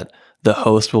case that the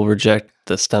host will reject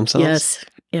the stem cells?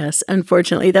 Yes.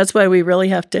 Unfortunately, that's why we really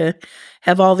have to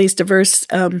have all these diverse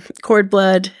cord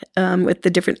blood with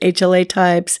the different HLA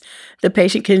types. The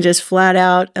patient can just flat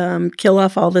out kill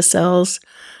off all the cells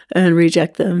and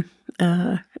reject them.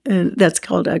 And that's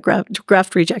called a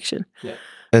graft rejection. Yeah.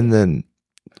 And then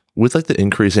with like the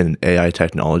increase in AI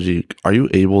technology, are you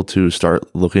able to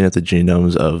start looking at the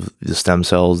genomes of the stem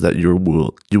cells that you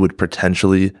would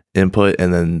potentially input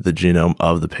and then the genome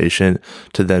of the patient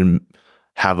to then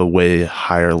have a way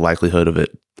higher likelihood of it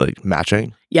like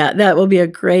matching? Yeah, that will be a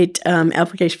great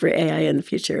application for AI in the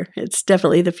future. It's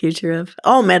definitely the future of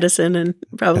all medicine and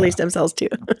probably stem cells too.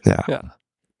 Yeah.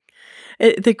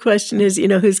 The question is,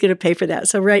 who's going to pay for that?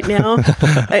 So right now,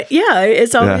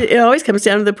 it always comes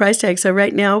down to the price tag. So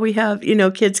right now we have,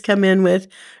 kids come in with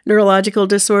neurological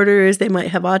disorders. They might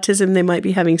have autism. They might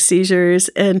be having seizures.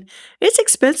 And it's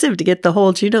expensive to get the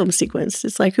whole genome sequenced.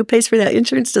 It's like, who pays for that?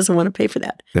 Insurance doesn't want to pay for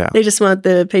that. Yeah. They just want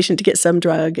the patient to get some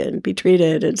drug and be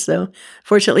treated. And so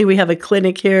fortunately, we have a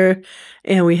clinic here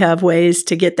and we have ways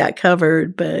to get that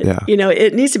covered. But,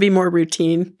 it needs to be more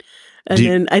routine. And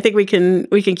then I think we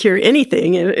can cure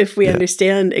anything if we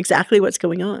understand exactly what's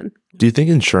going on. Do you think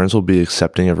insurance will be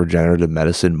accepting of regenerative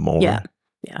medicine more? Yeah.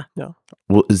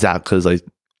 Well, is that because like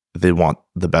they want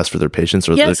the best for their patients,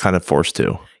 or they're Yes. kind of forced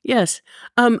to? Yes.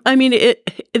 I mean,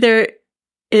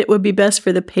 it would be best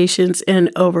for the patients, and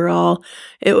overall,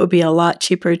 it would be a lot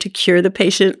cheaper to cure the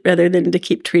patient rather than to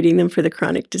keep treating them for the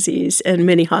chronic disease and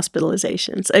many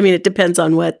hospitalizations. I mean, it depends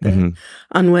on what the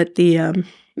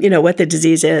what the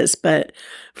disease is, but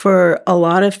for a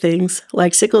lot of things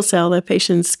like sickle cell, the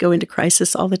patients go into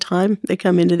crisis all the time. They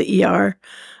come into the ER.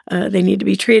 They need to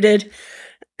be treated.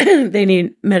 They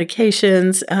need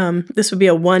medications. This would be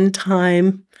a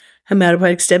one-time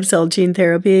hematopoietic stem cell gene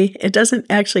therapy. It doesn't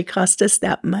actually cost us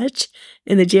that much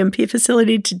in the GMP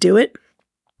facility to do it.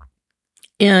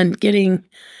 And getting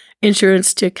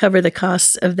insurance to cover the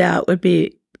costs of that would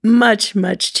be much,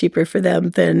 much cheaper for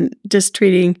them than just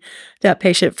treating that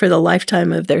patient for the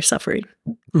lifetime of their suffering.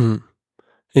 Mm.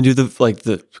 And do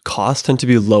the costs tend to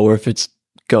be lower if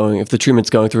the treatment's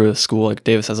going through a school like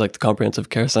Davis has, like the comprehensive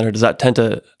care center? Does that tend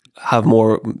to have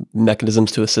more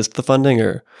mechanisms to assist the funding,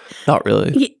 or not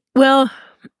really? Well,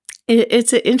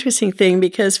 it's an interesting thing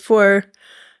because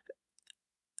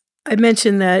I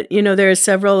mentioned that, there are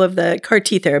several of the CAR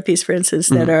T therapies, for instance,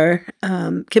 that are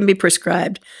can be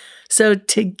prescribed. So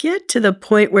to get to the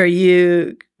point where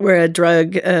a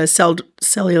drug,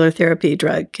 cellular therapy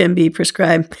drug can be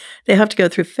prescribed, they have to go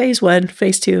through phase 1,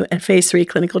 phase 2, and phase 3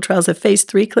 clinical trials. The phase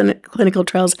 3 clinical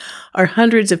trials are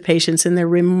hundreds of patients, and they're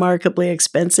remarkably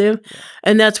expensive.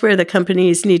 And that's where the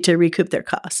companies need to recoup their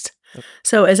costs.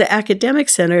 So as an academic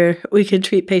center, we can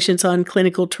treat patients on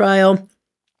clinical trial.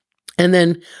 And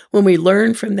then when we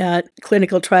learn from that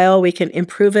clinical trial, we can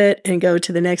improve it and go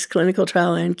to the next clinical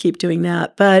trial and keep doing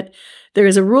that. But there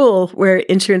is a rule where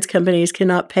insurance companies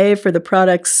cannot pay for the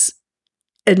products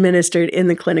administered in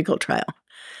the clinical trial.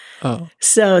 Oh.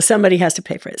 So somebody has to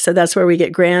pay for it. So that's where we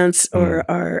get grants, or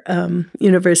our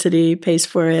university pays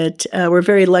for it. We're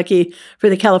very lucky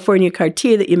for the California CAR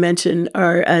T that you mentioned.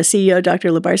 Our CEO, Dr.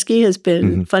 Labarsky, has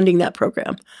been funding that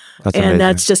program. That's and amazing.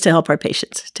 That's just to help our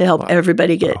patients, to help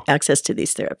everybody get access to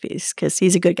these therapies, because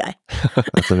he's a good guy.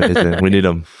 That's amazing. We need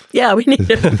him. Yeah, we need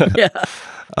him. Yeah.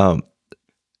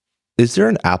 Is there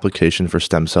an application for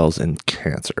stem cells in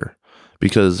cancer?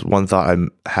 Because one thought I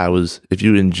had was, if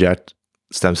you inject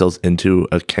stem cells into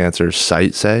a cancer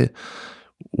site, say,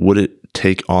 would it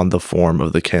take on the form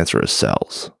of the cancerous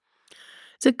cells?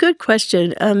 It's a good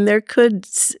question. There could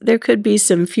be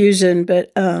some fusion,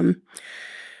 but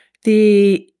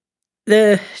the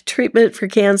treatment for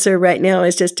cancer right now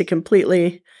is just to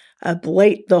completely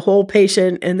ablate the whole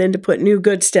patient and then to put new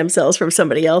good stem cells from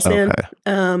somebody else in.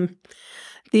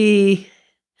 The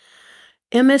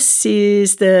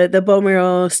MSCs, the bone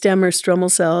marrow stem or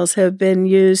stromal cells, have been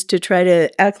used to try to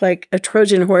act like a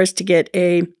Trojan horse to get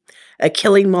a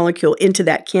killing molecule into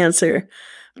that cancer.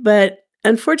 But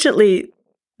unfortunately,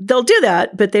 they'll do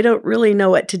that, but they don't really know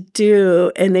what to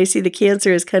do. And they see the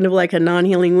cancer as kind of like a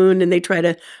non-healing wound, and they try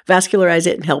to vascularize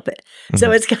it and help it.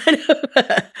 So it's kind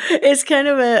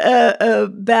of a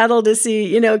battle to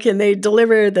see, can they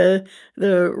deliver the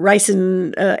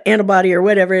ricin antibody or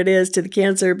whatever it is to the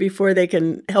cancer before they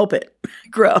can help it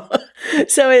grow.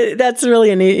 So that's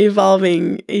really an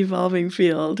evolving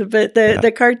field. But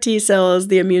the CAR T cells,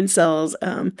 the immune cells,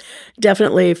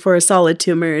 definitely for solid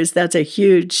tumors, that's a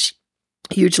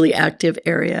hugely active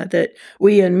area that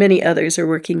we and many others are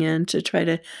working in to try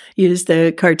to use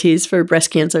the CAR Ts for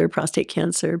breast cancer, prostate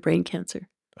cancer, brain cancer.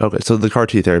 Okay, so the CAR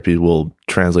T therapy will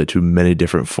translate to many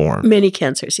different forms. Many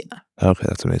cancers, yeah. Okay,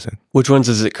 that's amazing. Which ones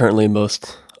is it currently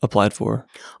most applied for?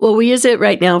 Well, we use it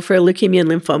right now for leukemia and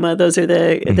lymphoma. Those are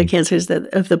the cancers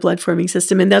of the blood-forming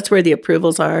system, and that's where the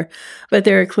approvals are. But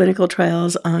there are clinical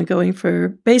trials ongoing for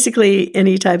basically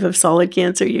any type of solid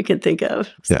cancer you can think of.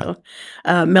 So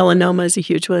melanoma is a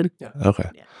huge one. Yeah. Okay.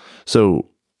 Yeah. So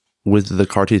with the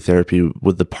CAR T therapy,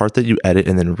 would the part that you edit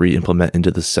and then re-implement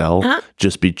into the cell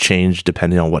just be changed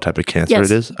depending on what type of cancer it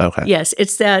is? Okay. Yes,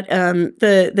 it's that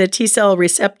the T cell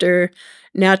receptor.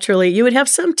 Naturally, you would have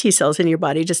some T cells in your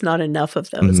body, just not enough of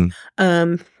those.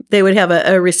 They would have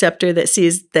a receptor that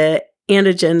sees the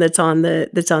antigen that's on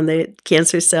the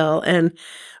cancer cell, and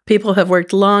people have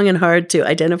worked long and hard to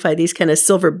identify these kind of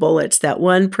silver bullets, that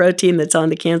one protein that's on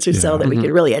the cancer cell that we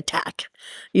could really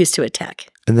use to attack.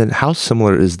 And then, how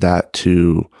similar is that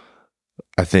to,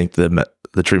 I think, the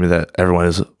treatment that everyone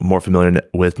is more familiar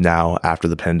with now after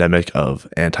the pandemic of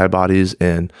antibodies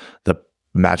and the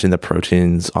matching the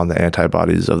proteins on the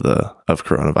antibodies of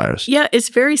coronavirus? Yeah, it's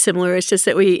very similar. It's just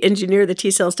that we engineer the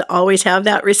T cells to always have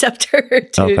that receptor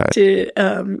to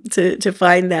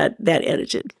find that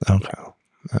antigen. Okay.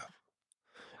 Yeah.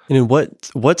 And in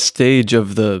what stage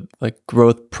of the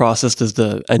growth process does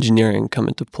the engineering come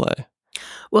into play?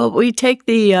 Well, we take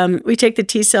the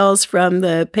T cells from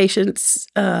the patient's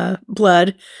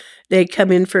blood. They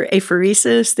come in for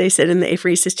apheresis. They sit in the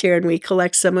apheresis chair, and we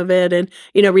collect some of it, and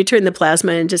return the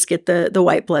plasma and just get the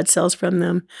white blood cells from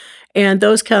them. And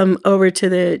those come over to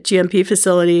the GMP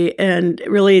facility, and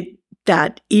really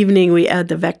that evening we add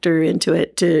the vector into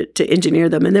it to engineer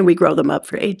them, and then we grow them up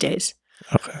for 8 days.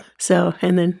 Okay. So,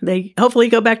 and then they hopefully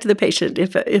go back to the patient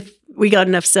if we got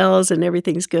enough cells and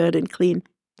everything's good and clean.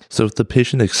 So if the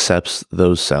patient accepts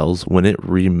those cells, when it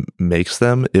remakes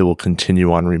them, it will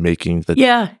continue on remaking the...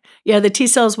 Yeah, the T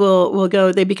cells will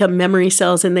go, they become memory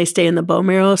cells and they stay in the bone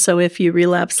marrow. So if you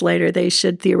relapse later, they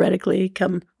should theoretically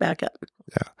come back up.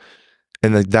 Yeah.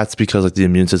 And that's because the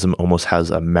immune system almost has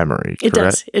a memory,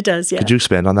 correct? It does, yeah. Could you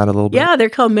expand on that a little bit? Yeah, they're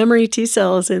called memory T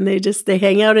cells, and they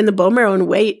hang out in the bone marrow and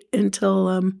wait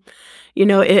until,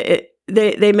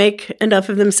 they make enough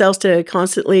of themselves to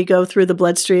constantly go through the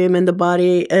bloodstream and the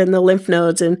body and the lymph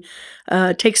nodes and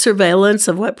take surveillance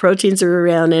of what proteins are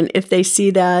around. And if they see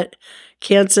that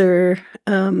cancer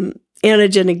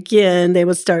antigen again, they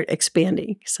will start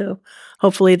expanding. So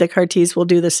hopefully the CAR Ts will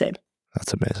do the same.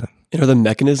 That's amazing. Are the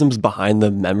mechanisms behind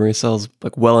the memory cells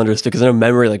well understood? Because I know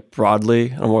memory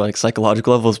broadly on a more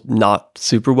psychological level is not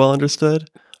super well understood.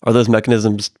 Are those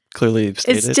mechanisms clearly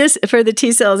stated? It's just for the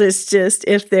T cells. It's just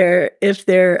if their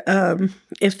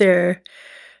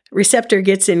receptor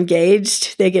gets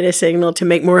engaged, they get a signal to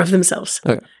make more of themselves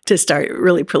to start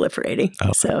really proliferating.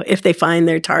 Okay. So if they find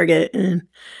their target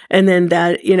and then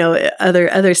that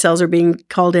other cells are being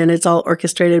called in, it's all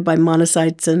orchestrated by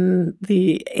monocytes and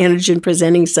the antigen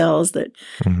presenting cells. That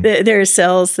there are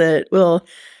cells that will.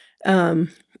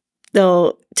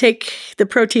 They'll take the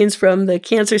proteins from the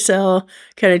cancer cell,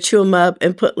 kind of chew them up,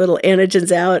 and put little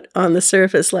antigens out on the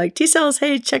surface, like T cells.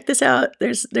 Hey, check this out.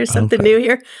 There's something new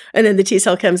here. And then the T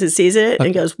cell comes and sees it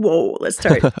and goes, "Whoa, let's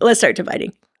start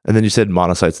dividing." And then you said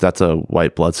monocytes. That's a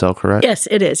white blood cell, correct? Yes,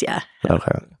 it is. Yeah.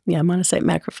 Okay. Yeah, monocyte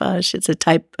macrophage. It's a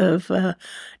type of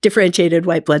differentiated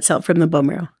white blood cell from the bone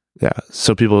marrow. Yeah.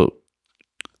 So people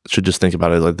should just think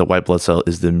about it the white blood cell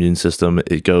is the immune system.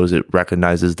 It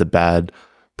recognizes the bad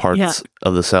parts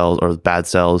of the cells or the bad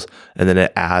cells, and then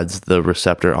it adds the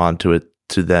receptor onto it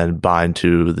to then bind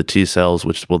to the T cells,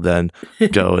 which will then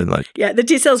go and the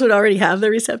T cells would already have the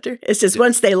receptor. It's just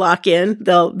once they lock in,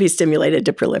 they'll be stimulated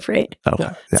to proliferate. Okay.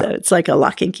 Yeah. So it's like a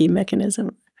lock and key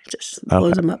mechanism. It just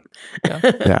blows them up.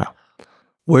 Yeah.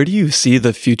 Where do you see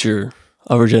the future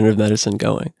of regenerative medicine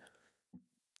going?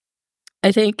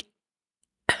 I think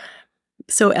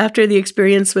so. After the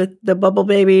experience with the bubble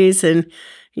babies and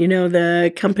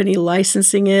the company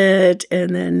licensing it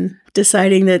and then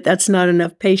deciding that that's not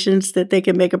enough patients that they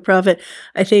can make a profit,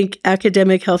 I think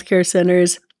academic healthcare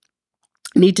centers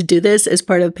need to do this as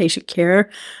part of patient care.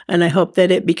 And I hope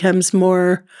that it becomes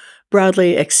more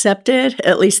broadly accepted,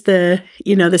 at least the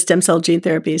stem cell gene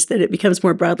therapies, that it becomes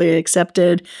more broadly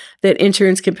accepted, that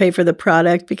insurance can pay for the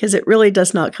product because it really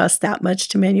does not cost that much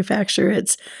to manufacture.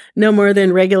 It's no more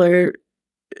than regular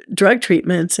drug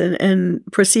treatments and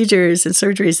procedures and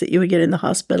surgeries that you would get in the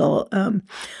hospital.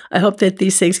 I hope that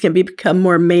these things can become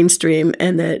more mainstream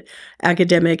and that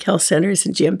academic health centers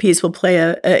and GMPs will play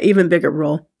a even bigger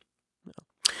role.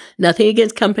 Nothing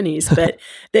against companies, but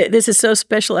this is so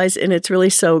specialized and it's really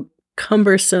so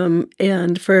cumbersome.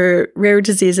 And for rare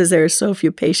diseases, there are so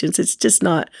few patients. It's just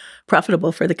not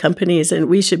profitable for the companies. And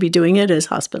we should be doing it as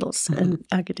hospitals and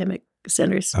academic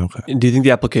centers. Okay. And do you think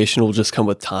the application will just come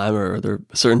with time, or are there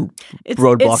certain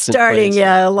roadblocks? It's starting.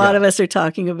 A lot of us are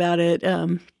talking about it.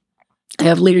 I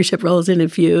have leadership roles in a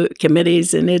few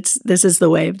committees, and this is the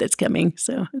wave that's coming.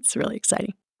 So it's really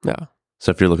exciting. Yeah. So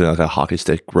if you're looking at a hockey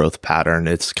stick growth pattern,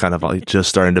 it's kind of just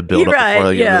starting to build up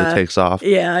before it really takes off.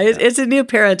 Yeah, it's a new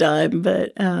paradigm,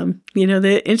 but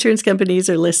the insurance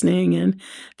companies are listening, and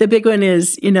the big one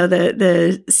is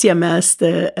the CMS,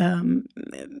 the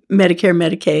Medicare,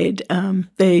 Medicaid.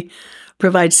 They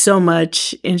provide so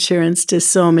much insurance to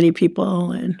so many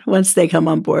people, and once they come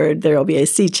on board, there will be a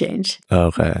sea change.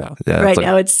 Okay, yeah. Right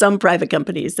now, it's some private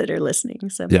companies that are listening,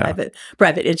 some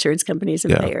private insurance companies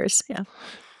and payers. Yeah.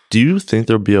 Do you think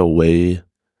there'll be a way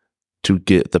to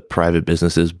get the private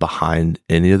businesses behind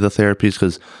any of the therapies?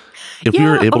 Because if we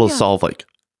were able to solve like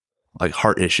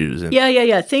heart issues. And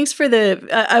Things for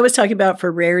I was talking about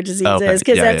for rare diseases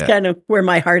because that's kind of where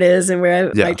my heart is and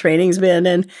where my training's been.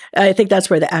 And I think that's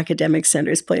where the academic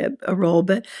centers play a role.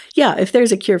 But if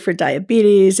there's a cure for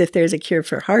diabetes, if there's a cure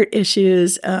for heart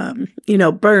issues,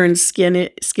 burns,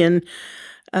 skin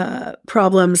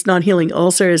problems, non-healing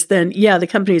ulcers, then yeah, the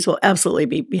companies will absolutely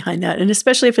be behind that. And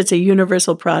especially if it's a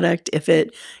universal product, if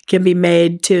it can be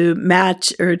made to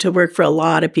match or to work for a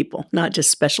lot of people, not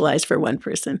just specialized for one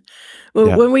person. Well,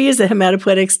 Yeah. when we use the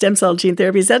hematopoietic stem cell gene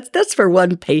therapies, that's for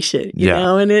one patient, you Yeah.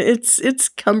 know, and it's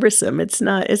cumbersome. It's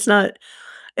not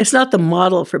the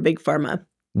model for big pharma.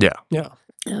 Yeah. Yeah.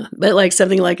 But like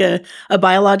something like a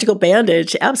biological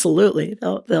bandage, absolutely,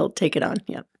 they'll take it on.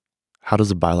 Yeah. How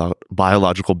does a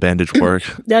biological bandage work?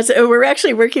 We're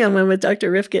actually working on one with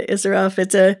Dr. Rivka Isaroff.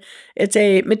 It's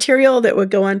a material that would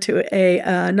go onto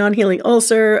a non-healing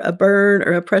ulcer, a burn,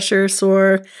 or a pressure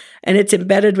sore, and it's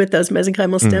embedded with those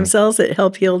mesenchymal stem cells that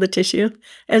help heal the tissue,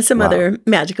 and some other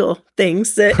magical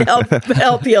things that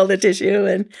help heal the tissue.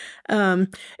 And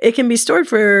it can be stored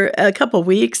for a couple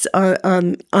weeks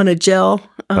on a gel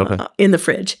in the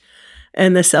fridge.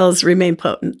 And the cells remain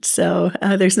potent. So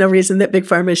there's no reason that big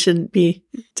pharma shouldn't be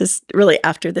just really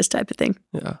after this type of thing.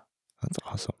 Yeah. That's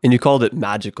awesome. And you called it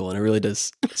magical, and it really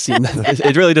does seem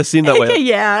that way.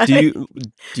 Yeah. Do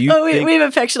you think we've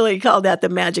affectionately called that the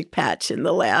magic patch in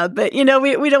the lab. But, you know,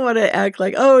 we don't want to act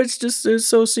like, oh, it's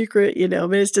so secret, you know,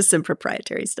 but it's just some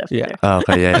proprietary stuff there. Oh,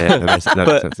 okay. Yeah. That makes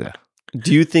sense. Yeah.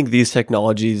 Do you think these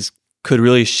technologies could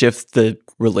really shift the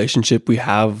relationship we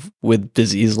have with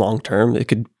disease long term? It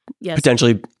could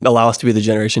potentially allow us to be the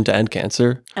generation to end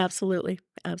cancer? Absolutely.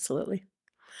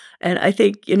 And I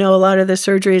think, you know, a lot of the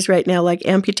surgeries right now, like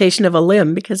amputation of a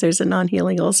limb because there's a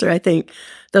non-healing ulcer, I think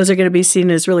those are going to be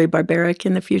seen as really barbaric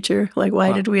in the future. Like,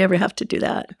 why did we ever have to do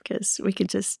that? Because we can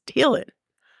just heal it.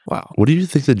 Wow. What do you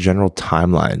think the general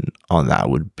timeline on that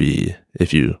would be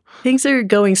if you... Things are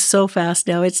going so fast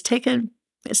now. It's taken,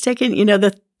 you know,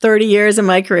 the 30 years of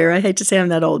my career. I hate to say I'm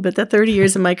that old, but the 30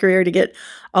 years of my career to get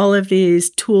all of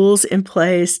these tools in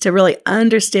place to really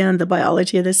understand the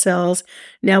biology of the cells.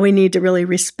 Now we need to really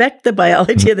respect the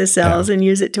biology of the cells and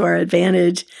use it to our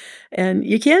advantage. And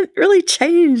you can't really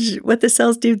change what the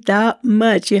cells do that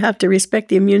much. You have to respect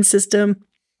the immune system,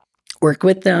 work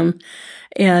with them.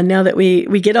 And now that we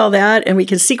get all that and we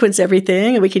can sequence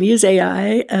everything and we can use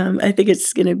AI, I think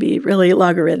it's going to be really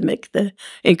logarithmic, the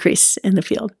increase in the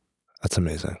field. That's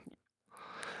amazing.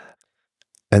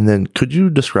 And then could you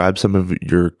describe some of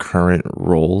your current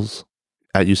roles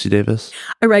at UC Davis?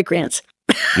 I write grants.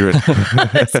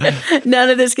 None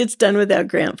of this gets done without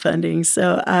grant funding.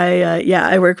 So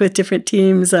I work with different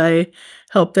teams. I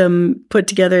help them put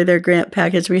together their grant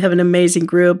package. We have an amazing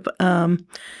group. I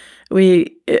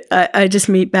just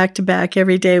meet back to back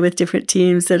every day with different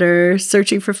teams that are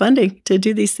searching for funding to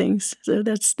do these things. So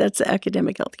that's the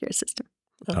academic healthcare system.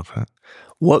 Okay.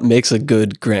 What makes a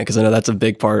good grant? Because I know that's a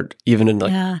big part, even in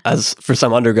as for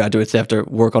some undergraduates, they have to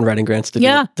work on writing grants to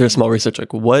do their small research.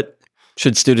 Like, what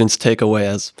should students take away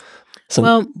as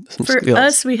some for skills?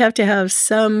 us, we have to have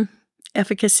some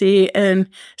efficacy, and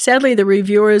sadly, the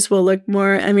reviewers will look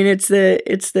more. I mean, it's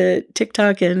the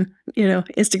TikTok and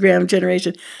Instagram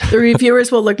generation. The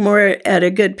reviewers will look more at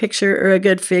a good picture or a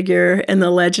good figure and the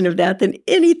legend of that than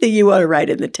anything you want to write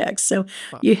in the text. So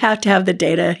you have to have the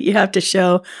data. You have to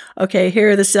show, okay,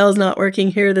 here are the cells not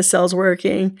working. Here are the cells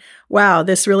working. Wow,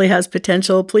 this really has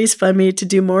potential. Please fund me to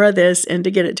do more of this and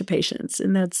to get it to patients.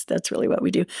 And that's really what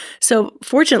we do. So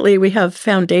fortunately, we have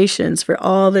foundations for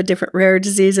all the different rare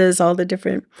diseases, all the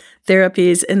different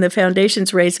therapies, and the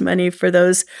foundations raise money for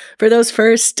those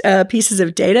first pieces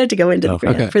of data to go into the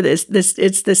grant for this.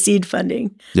 It's the seed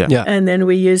funding. Yeah. And then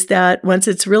we use that once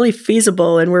it's really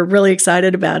feasible and we're really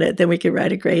excited about it, then we can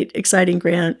write a great, exciting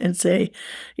grant and say,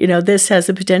 this has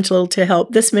the potential to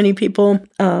help this many people.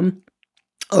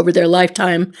 Over their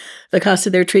lifetime, the cost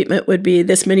of their treatment would be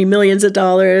this many millions of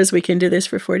dollars. We can do this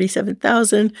for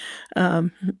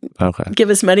 $47,000. Give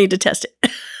us money to test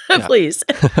it, please.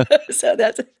 So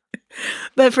that's.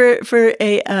 But for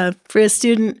a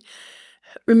student,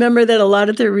 remember that a lot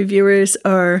of the reviewers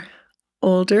are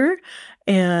older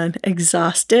and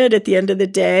exhausted at the end of the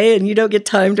day, and you don't get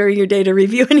time during your day to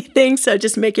review anything. So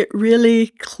just make it really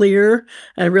clear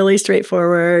and really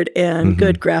straightforward, and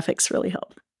good graphics really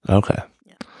help. Okay.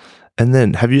 And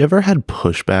then have you ever had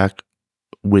pushback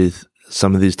with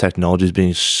some of these technologies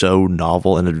being so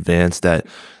novel and advanced that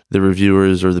the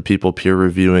reviewers or the people peer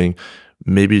reviewing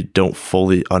maybe don't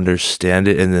fully understand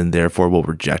it and then therefore will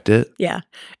reject it? Yeah.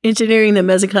 Engineering the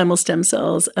mesenchymal stem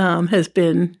cells has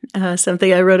been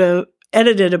something I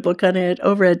edited a book on it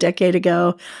over a decade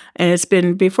ago, and it's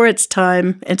been before its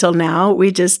time until now.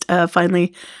 We just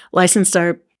finally licensed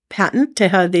our patent to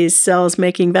have these cells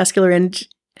making vascular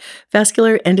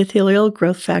vascular endothelial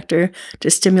growth factor to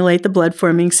stimulate the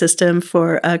blood-forming system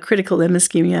for critical limb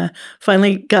ischemia.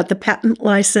 Finally got the patent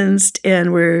licensed,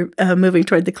 and we're moving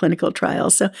toward the clinical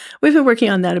trials. So we've been working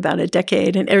on that about a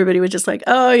decade, and everybody was just like,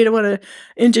 oh, you don't want to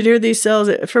engineer these cells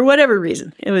for whatever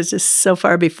reason. It was just so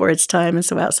far before its time and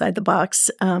so outside the box.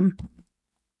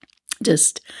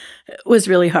 Just was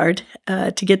really hard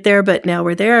to get there, but now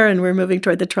we're there and we're moving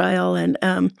toward the trial. And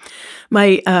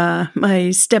my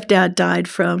stepdad died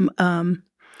from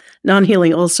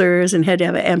non-healing ulcers and had to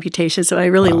have an amputation, so I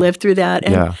really lived through that.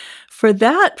 And for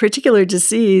that particular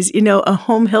disease, a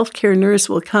home healthcare nurse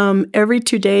will come every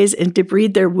 2 days and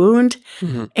debride their wound,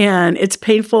 and it's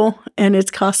painful and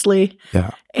it's costly. Yeah.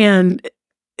 And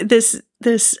this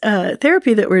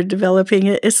therapy that we're developing,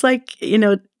 it's like,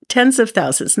 tens of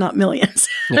thousands, not millions.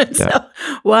 So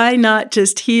why not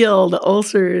just heal the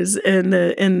ulcers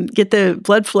and get the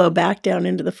blood flow back down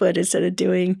into the foot instead of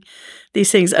doing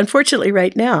these things? Unfortunately,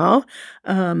 right now,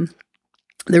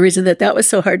 the reason that was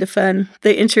so hard to fund,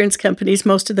 the insurance companies,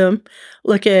 most of them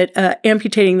look at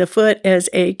amputating the foot as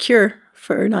a cure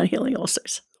for non-healing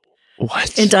ulcers.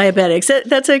 What? In diabetics,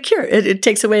 that's a cure. It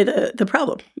takes away the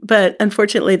problem. But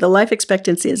unfortunately, the life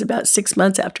expectancy is about 6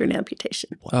 months after an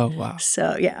amputation. Oh, wow.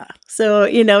 So, yeah. So,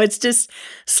 it's just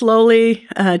slowly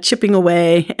chipping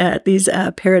away at these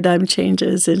paradigm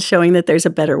changes and showing that there's a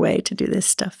better way to do this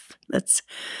stuff. That's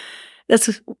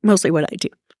mostly what I do.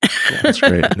 Yeah, that's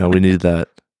great. No, we need that.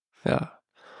 Yeah.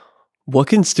 What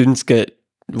can students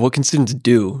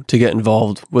do to get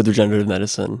involved with regenerative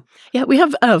medicine? Yeah, we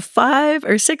have 5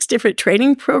 or 6 different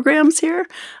training programs here.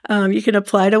 You can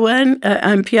apply to one.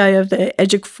 I'm PI of the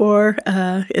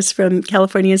EDUC4. It's from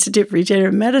California Institute for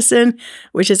Regenerative Medicine,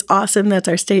 which is awesome. That's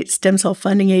our state stem cell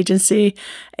funding agency.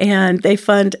 And they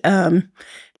fund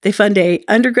a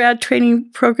undergrad training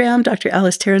program. Dr.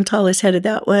 Alice Tarantal is head of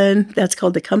that one. That's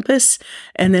called the Compass.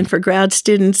 And then for grad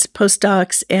students,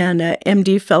 postdocs, and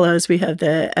MD fellows, we have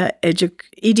the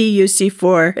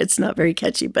EDUC4. It's not very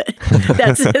catchy, but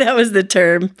that was the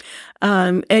term.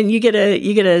 And you get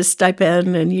a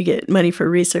stipend and you get money for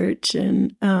research.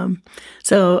 And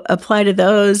so apply to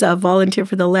those. Volunteer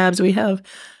for the labs. We have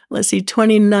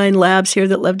 29 labs here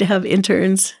that love to have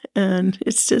interns. And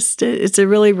it's a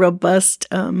really robust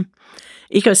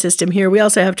ecosystem here. We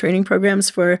also have training programs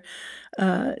for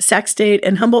Sac State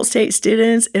and Humboldt State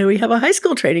students, and we have a high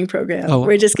school training program.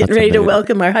 We're just getting ready to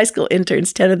welcome our high school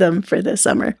interns, 10 of them for the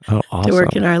summer, to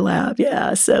work in our lab.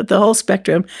 Yeah, so the whole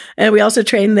spectrum. And we also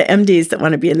train the MDs that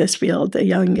want to be in this field, the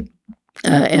young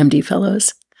MD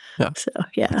fellows. Yeah. So,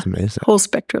 yeah, That's amazing. Whole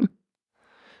spectrum.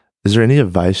 Is there any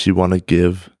advice you want to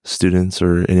give students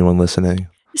or anyone listening?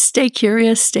 Stay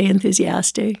curious, stay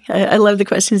enthusiastic. I love the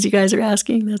questions you guys are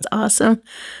asking. That's awesome.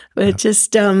 But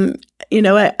just,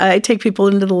 I take people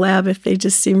into the lab if they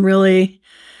just seem really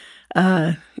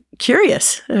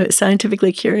curious,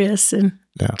 scientifically curious, and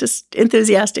just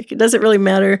enthusiastic. It doesn't really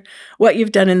matter what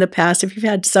you've done in the past. If you've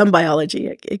had some biology,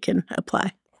 it can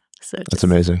apply. So that's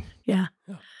amazing. Yeah.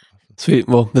 Sweet.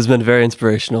 Well, this has been very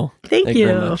inspirational. Thank you.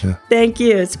 Very much. Yeah. Thank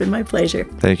you. It's been my pleasure.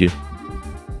 Thank you.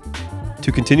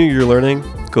 To continue your learning,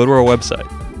 go to our website,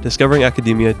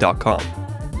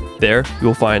 discoveringacademia.com. There, you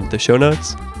will find the show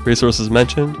notes, resources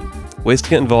mentioned, ways to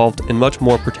get involved, and much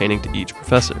more pertaining to each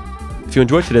professor. If you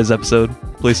enjoyed today's episode,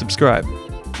 please subscribe,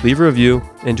 leave a review,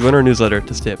 and join our newsletter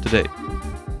to stay up to date.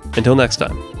 Until next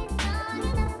time.